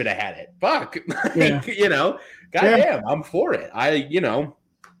Niven should have had it. Fuck. Like, you know, goddamn, I'm for it.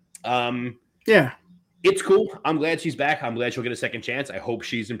 It's cool. I'm glad she's back. I'm glad she'll get a second chance. I hope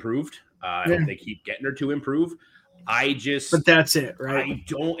she's improved. I hope they keep getting her to improve. But that's it, right? I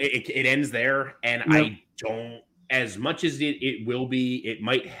don't. It ends there, and I don't. As much as it will be, it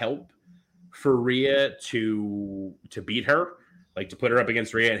might help for Rhea to beat her, like to put her up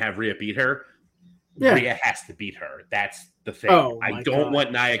against Rhea and have Rhea beat her. Yeah. Rhea has to beat her. That's the thing. I don't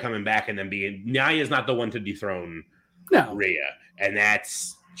want Nia coming back and then being Nia's not the one to dethrone Rhea, and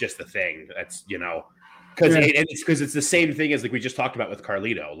that's just the thing. That's because it's the same thing as like we just talked about with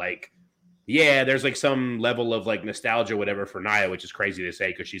Carlito. Like, yeah, there's like some level of like nostalgia, whatever, for Nia, which is crazy to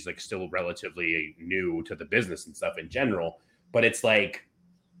say because she's like still relatively new to the business and stuff in general. But it's like,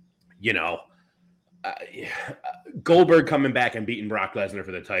 Goldberg coming back and beating Brock Lesnar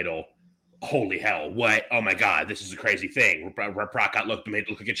for the title. Holy hell, what? Oh my God, this is a crazy thing. Brock got made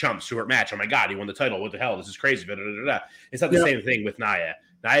look like a chump. Stewart match. Oh my God, he won the title. What the hell? This is crazy. It's not the same thing with Nia.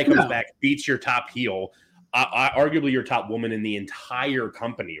 Nia comes back, beats your top heel, arguably your top woman in the entire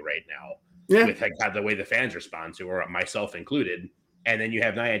company right now. Yeah. With like the way the fans respond to her, myself included. And then you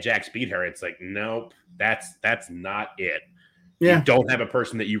have Nia Jax beat her. It's like, nope, that's not it. Yeah. You don't have a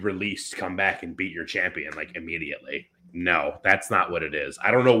person that you released come back and beat your champion like immediately. No, that's not what it is.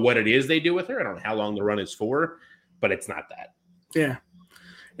 I don't know what it is they do with her. I don't know how long the run is for, but it's not that. Yeah.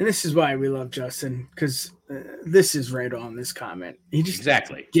 And this is why we love Justin, because this is right on this comment. He just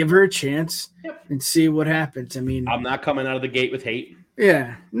give her a chance and see what happens. I mean, I'm not coming out of the gate with hate.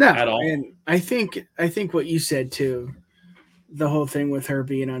 Yeah, no, at all. And I think what you said too, the whole thing with her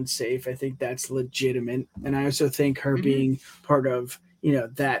being unsafe, I think that's legitimate. And I also think her being part of,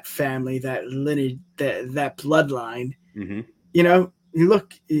 that family, that lineage, that bloodline,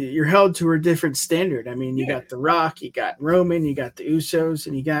 you're held to a different standard. I mean, you got The Rock, you got Roman, you got the Usos,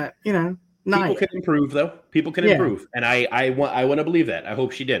 and you got, Nia. People can improve, though. People can improve. And I want to believe that. I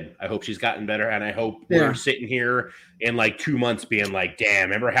hope she did. I hope she's gotten better. And I hope we're sitting here in like 2 months being like, damn,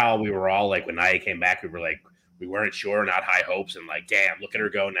 remember how we were all like, when Nia came back, we were like, we weren't sure, not high hopes. And like, damn, look at her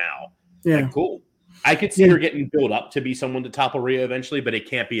go now. Yeah. Like, cool. I could see her getting built up to be someone to topple Rhea eventually, but it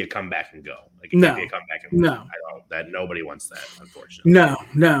can't be a comeback and go. Like, it can't be a comeback and go. That nobody wants that, unfortunately. No.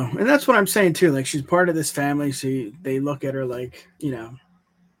 And that's what I'm saying too. Like, she's part of this family, so they look at her like,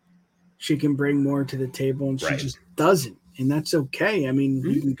 she can bring more to the table, and she just doesn't. And that's okay. I mean,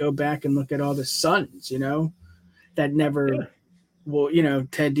 you can go back and look at all the sons, that never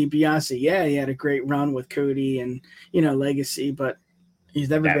Ted DiBiase. Yeah, he had a great run with Cody and, legacy, but he's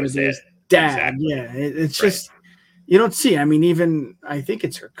never going to be his dad. Exactly. Yeah, it's just, you don't see. I mean, even, I think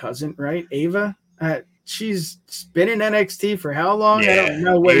it's her cousin, right? Ava. She's been in NXT for how long? Yeah. I don't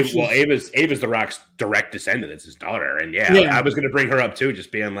know where Ava's The Rock's direct descendant. It's his daughter. And I was going to bring her up too,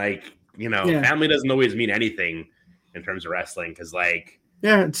 just being like, family doesn't always mean anything in terms of wrestling. Cause like,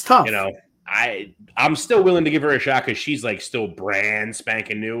 it's tough. I'm still willing to give her a shot because she's like still brand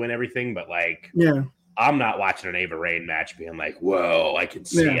spanking new and everything. But like, I'm not watching an Ava Raine match being like, whoa, I can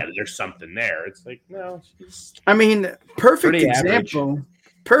see it. There's something there. It's like, no. I mean, perfect example. Average.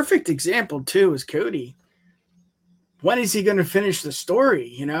 Perfect example too is Cody. When is he going to finish the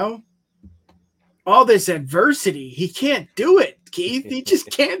story? All this adversity, he can't do it, Keith. He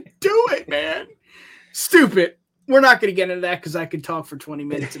just can't do it, man. Stupid. We're not going to get into that because I could talk for 20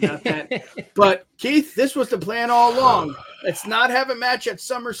 minutes about that. But, Keith, this was the plan all along. Let's not have a match at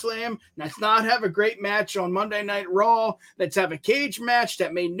SummerSlam. Let's not have a great match on Monday Night Raw. Let's have a cage match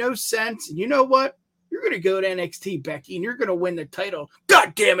that made no sense. And you know what? You're going to go to NXT, Becky, and you're going to win the title.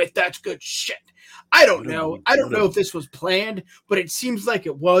 God damn it, that's good shit. I don't know. I don't know if this was planned, but it seems like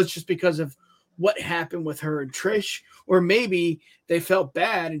it was just because of what happened with her and Trish. Or maybe they felt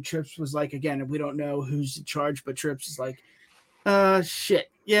bad and Trips was like, again, we don't know who's in charge, but Trips is like,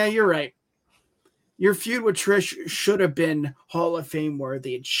 shit. Yeah, you're right. Your feud with Trish should have been Hall of Fame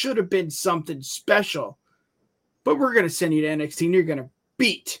worthy. It should have been something special. But we're going to send you to NXT and you're going to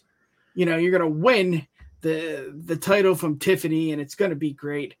beat. You're going to win the title from Tiffany and it's going to be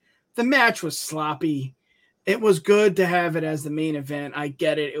great. The match was sloppy. It was good to have it as the main event. I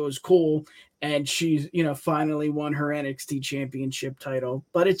get it. It was cool. And she's, finally won her NXT championship title.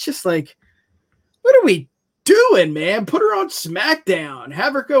 But it's just like, what are we doing, man? Put her on SmackDown.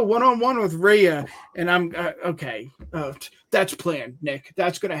 Have her go one-on-one with Rhea. And I'm, okay. That's planned, Nick.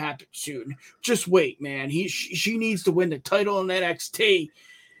 That's going to happen soon. Just wait, man. She needs to win the title in NXT.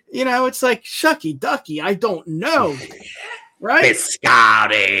 You know, it's like shucky ducky. I don't know. Right?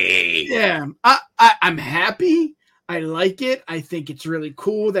 Biscotti. Yeah. I'm happy. I like it. I think it's really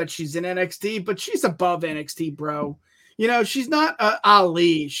cool that she's in NXT, but she's above NXT, bro. You know, she's not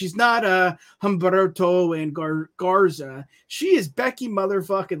Ali. She's not Humberto and Garza. She is Becky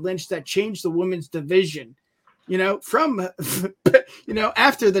motherfucking Lynch that changed the women's division, you know, from, you know,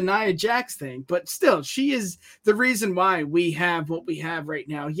 after the Nia Jax thing. But still, she is the reason why we have what we have right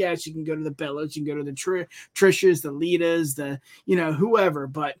now. Yes, you can go to the Bellas, you can go to the Trishas, the Litas, the, you know, whoever.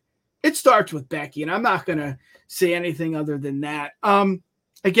 But it starts with Becky, and I'm not going to say anything other than that.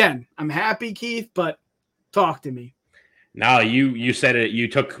 Again, I'm happy, Keith, but talk to me. No, you said it. You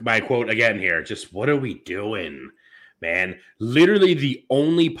took my quote again here. Just what are we doing, man? Literally the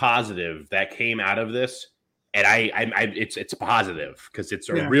only positive that came out of this, and it's positive because it's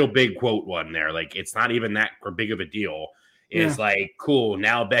a real big quote one there. Like it's not even that big of a deal. It's like cool.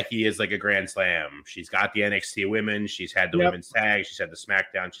 Now Becky is like a Grand Slam. She's got the NXT women. She's had the women's tag. She's had the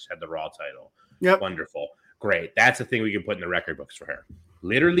SmackDown. She's had the Raw title. Yep. Wonderful. Great. That's the thing we can put in the record books for her.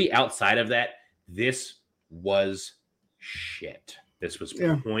 Literally outside of that, this was shit. This was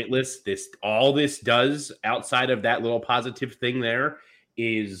pointless. All this does outside of that little positive thing there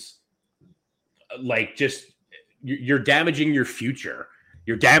is like just you're damaging your future.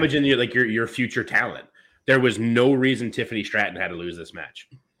 You're damaging your future talent. There was no reason Tiffany Stratton had to lose this match.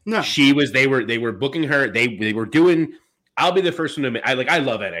 No, they were booking her. They were doing. I'll be the first one to admit. I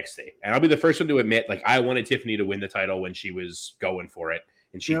love NXT, and I'll be the first one to admit like I wanted Tiffany to win the title when she was going for it,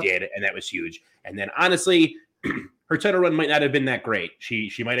 and she did, and that was huge. And then honestly, her title run might not have been that great.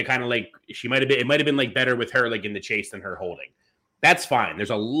 She might have kind of like it might have been like better with her like in the chase than her holding. That's fine.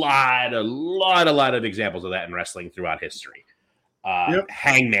 There's a lot of examples of that in wrestling throughout history.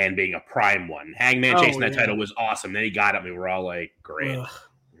 Hangman being a prime one. Hangman chasing that title was awesome. Then he got it. We were all like, great.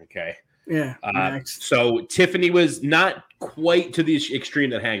 Okay. Yeah. So Tiffany was not quite to the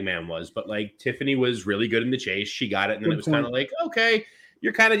extreme that Hangman was, but like Tiffany was really good in the chase. She got it. And then it was kind of like, okay,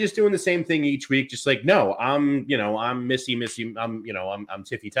 you're kind of just doing the same thing each week. Just like, no, I'm Missy. I'm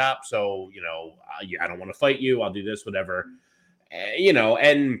Tiffy Top. So, I don't want to fight you. I'll do this, whatever.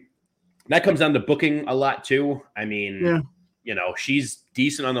 And that comes down to booking a lot too. I mean, she's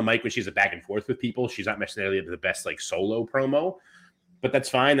decent on the mic when she's a back and forth with people. She's not necessarily the best like solo promo, but that's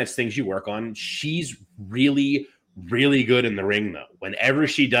fine. That's things you work on. She's really, really good in the ring though. Whenever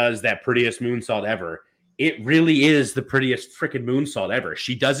she does that prettiest moonsault ever, it really is the prettiest freaking moonsault ever.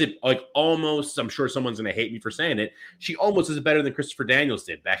 She does it like almost, I'm sure someone's going to hate me for saying it. She almost is better than Christopher Daniels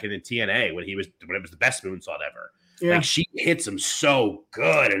did back in the TNA when it was the best moonsault ever. Yeah. Like she hits him so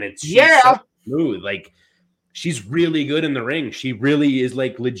good and it's so smooth. Like she's really good in the ring. She really is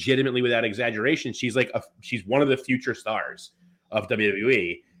like legitimately without exaggeration. She's like she's one of the future stars of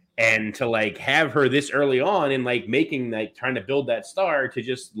WWE. And to like have her this early on and like trying to build that star to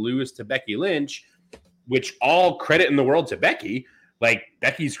just lose to Becky Lynch, which all credit in the world to Becky. Like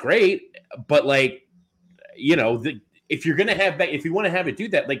Becky's great, but like, if you're going to have if you want to have it do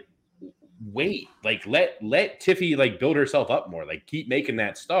that, like wait, like let Tiffy like build herself up more, like keep making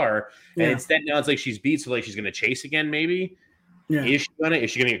that star. And instead now it's like she's beat. So like she's going to chase again. Maybe is she going to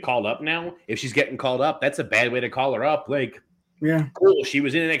get called up now? If she's getting called up, that's a bad way to call her up. Like, cool. She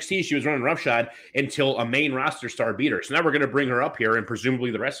was in NXT. She was running roughshod until a main roster star beat her. So now we're going to bring her up here and presumably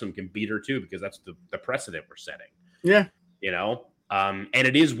the rest of them can beat her too, because that's the precedent we're setting. Yeah. And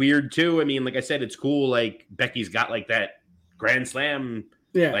it is weird too. I mean, like I said, it's cool. Like Becky's got like that Grand Slam,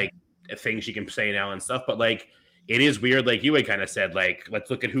 like a thing she can say now and stuff. But like, it is weird. Like you had kind of said, like, let's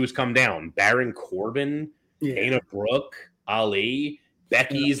look at who's come down. Baron Corbin, Dana Brooke, Ali,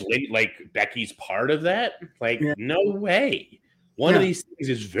 Becky's Becky's part of that. Like, no way. One of these things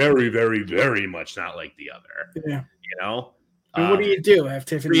is very, very, very much not like the other. Yeah. And what do you do? Have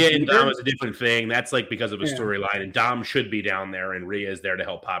Tiffany? Rhea and Dom is a different thing. That's like because of a storyline, and Dom should be down there, and Rhea is there to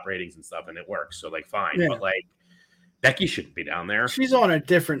help pop ratings and stuff, and it works. So like, fine. Yeah. But like, Becky shouldn't be down there. She's on a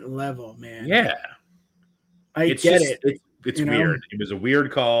different level, man. Yeah, it's weird. It was a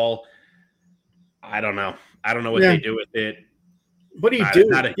weird call. I don't know what they do with it. What do you do? I'm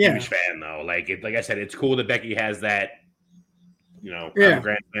not a huge fan though. Like I said, it's cool that Becky has that. I'm a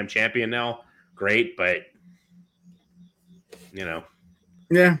Grand Slam champion now. Great, but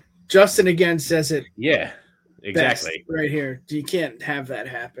Yeah. Justin again says it. Yeah, exactly. Right here. You can't have that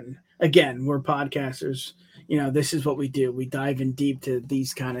happen. Again, we're podcasters. This is what we do. We dive in deep to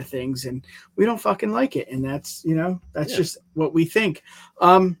these kind of things and we don't fucking like it. And that's, just what we think.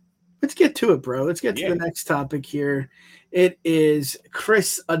 Let's get to it, bro. Let's get to the next topic here. It is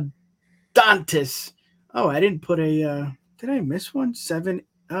Chris Adonis. Oh, I didn't put did I miss one?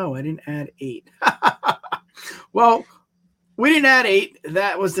 Oh, I didn't add 8. Well, we didn't add 8.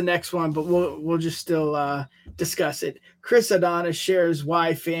 That was the next one, but we'll just still discuss it. Chris Adonis shares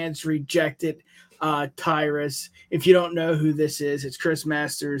why fans rejected Tyrus. If you don't know who this is, it's Chris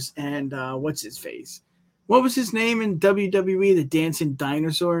Masters and what's his face? What was his name in WWE? The Dancing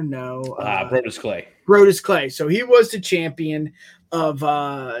Dinosaur? No. Brodus Clay. Brodus Clay. So he was the champion of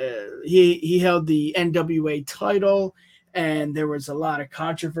he held the NWA title, and there was a lot of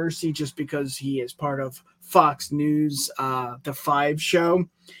controversy just because he is part of Fox News, the 5 show.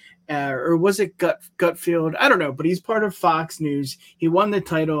 Or was it Gutfield? I don't know, but he's part of Fox News. He won the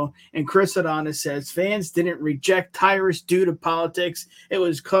title, and Chris Adonis says fans didn't reject Tyrus due to politics. It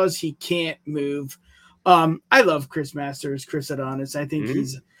was because he can't move. I love Chris Masters, Chris Adonis. I think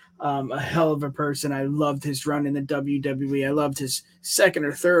he's a hell of a person. I loved his run in the WWE. I loved his second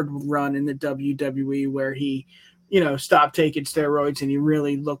or third run in the WWE where he, stopped taking steroids and he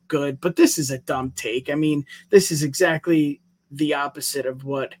really looked good. But this is a dumb take. I mean, this is exactly the opposite of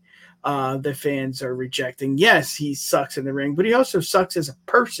what the fans are rejecting. Yes, he sucks in the ring, but he also sucks as a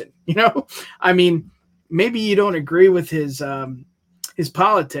person. I mean, maybe you don't agree with his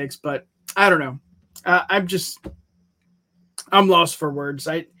politics, but I don't know. I'm lost for words.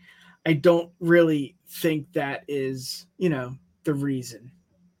 I don't really think that is, the reason.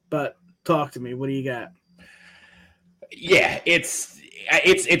 But talk to me. What do you got? Yeah, it's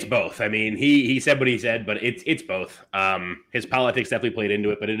both. I mean, he said what he said, but it's both. His politics definitely played into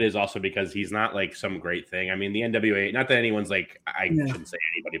it, but it is also because he's not like some great thing. I mean, the NWA, not that anyone's like, shouldn't say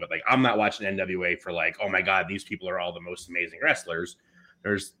anybody, but like, I'm not watching NWA for like, oh my God, these people are all the most amazing wrestlers.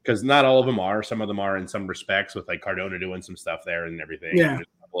 Because not all of them are. Some of them are in some respects, with like Cardona doing some stuff there and everything. Yeah. There's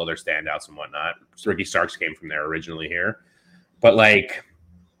a couple other standouts and whatnot. Ricky Starks came from there originally here. But like,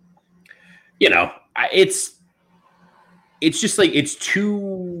 it's just like, it's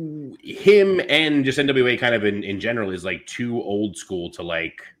too, him and just NWA kind of in general is like too old school to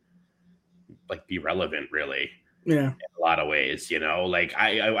like be relevant, really. Yeah, in a lot of ways, like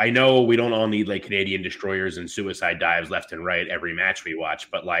I know we don't all need like Canadian destroyers and suicide dives left and right every match we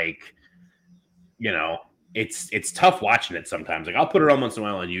watch, but like, it's tough watching it sometimes. Like I'll put it on once in a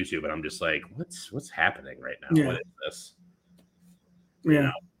while on YouTube, and I'm just like, what's happening right now? Yeah. What is this?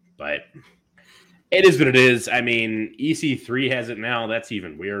 Yeah, but it is what it is. I mean, EC3 has it now. That's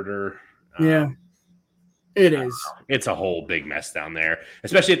even weirder. Yeah. It is. It's a whole big mess down there,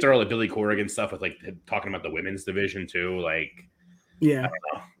 especially if they're all like Billy Corrigan stuff with like talking about the women's division too. Like, yeah, I don't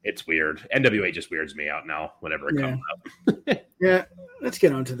know. It's weird. NWA just weirds me out now whenever it comes up. Yeah. Let's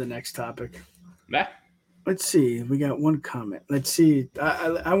get on to the next topic. Nah. Let's see. We got one comment. Let's see.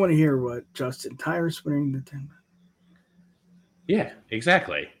 I want to hear what Justin Tyrus winning the 10. Yeah,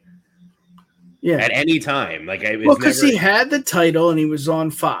 exactly. Yeah. At any time. Like, because he had the title and he was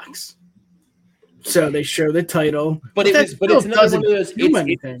on Fox. So they show the title, but it's not one of those.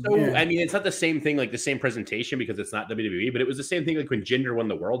 Yeah. I mean, it's not the same thing, like the same presentation, because it's not WWE. But it was the same thing, like when Jinder won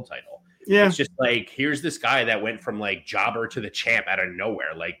the world title. Yeah, it's just like, here's this guy that went from like jobber to the champ out of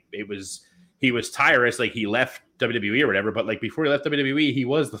nowhere. Like he was Tyrus, like he left WWE or whatever. But like before he left WWE, he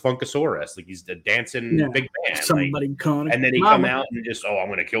was the Funkasaurus. Like he's the dancing big man. Somebody calling it. And then he come out and just, I'm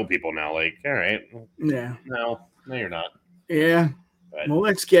going to kill people now. Like, all right, yeah, no, you're not. Yeah. Well,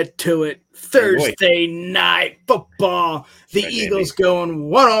 let's get to it. Thursday night football. The Eagles going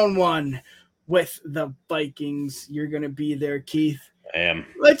 1-on-1 with the Vikings. You're going to be there, Keith. I am.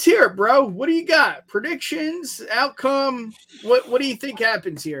 Let's hear it, bro. What do you got? Predictions, outcome? What do you think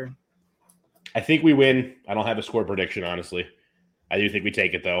happens here? I think we win. I don't have a score prediction, honestly. I do think we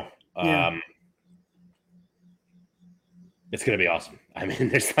take it, though. Yeah. It's going to be awesome. I mean,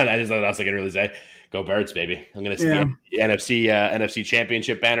 there's nothing else I can really say. Go Birds, baby. I'm going to see the NFC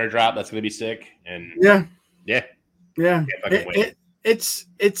Championship banner drop. That's going to be sick. And yeah.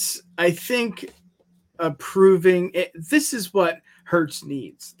 It's I think proving it. This is what Hurts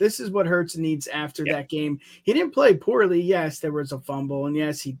needs. This is what Hurts needs after that game. He didn't play poorly. Yes, there was a fumble, and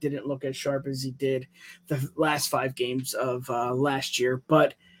yes, he didn't look as sharp as he did the last 5 games of last year.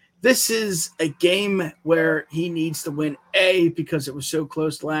 But this is a game where he needs to win, because it was so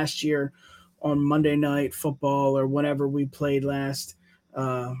close last year on Monday Night Football or whenever we played last.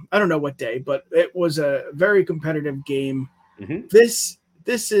 I don't know what day, but it was a very competitive game. Mm-hmm.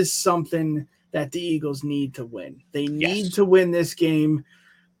 This is something that the Eagles need to win. They need to win this game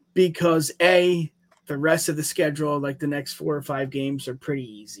because the rest of the schedule, like the next 4 or 5 games, are pretty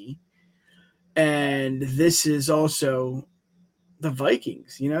easy. And this is also the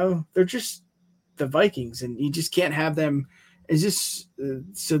Vikings, they're just the Vikings, and you just can't have them. Is this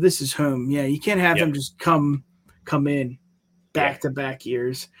so? This is home. Yeah, you can't have them just come in. back-to-back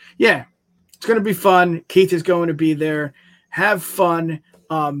years. Yeah, it's going to be fun. Keith is going to be there. Have fun.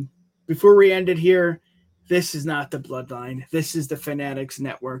 Before we end it here, this is not the Bloodline. This is the Fanatics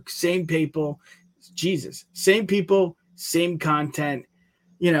Network. Same people. Same people, same content.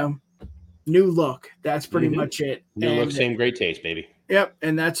 New look. That's pretty much it. New look, same great taste, baby. Yep,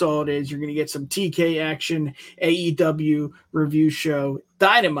 and that's all it is. You're going to get some TK action, AEW review show,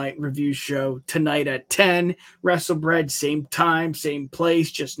 Dynamite review show tonight at 10. WrestleBread, same time, same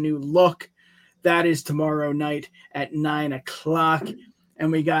place, just new look. That is tomorrow night at 9 o'clock.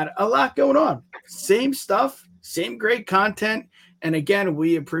 And we got a lot going on. Same stuff, same great content. And again,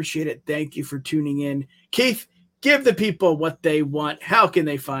 we appreciate it. Thank you for tuning in. Keith, give the people what they want. How can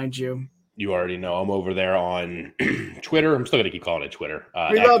they find you? You already know. I'm over there on Twitter. I'm still going to keep calling it Twitter.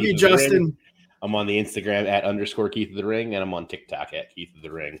 We love you, Justin. I'm on the Instagram at _Keith of the Ring, and I'm on TikTok at Keith of the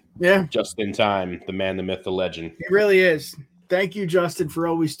Ring. Yeah. Just in time, the man, the myth, the legend. He really is. Thank you, Justin, for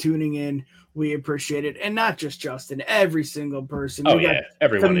always tuning in. We appreciate it. And not just Justin, every single person. Oh, yeah.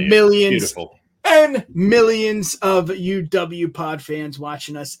 Everyone. Millions. Beautiful. And millions of UWPod fans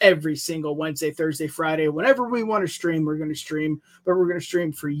watching us every single Wednesday, Thursday, Friday. Whenever we want to stream, we're going to stream, but we're going to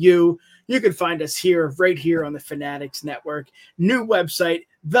stream for you. You can find us right here on the Fanatics Network. New website,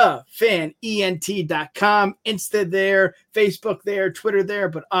 thefanent.com. Insta there, Facebook there, Twitter there,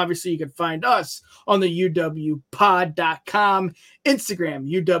 but obviously you can find us on the UWPod.com, Instagram,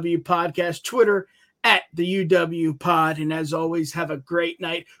 UW Podcast, Twitter, at the UWPod. And as always, have a great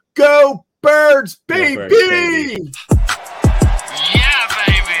night. Go Birds, baby! Yeah,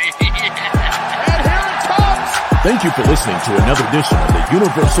 baby! And here it comes! Thank you for listening to another edition of the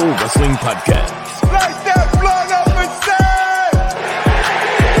Universal Wrestling Podcast. Like that blood up and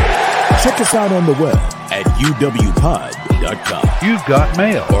say! Check us out on the web at uwpod.com. You've got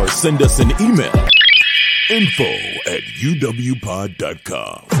mail. Or send us an email.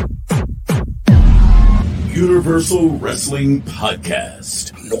 info@uwpod.com. Universal Wrestling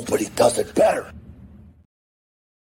Podcast. Nobody does it better.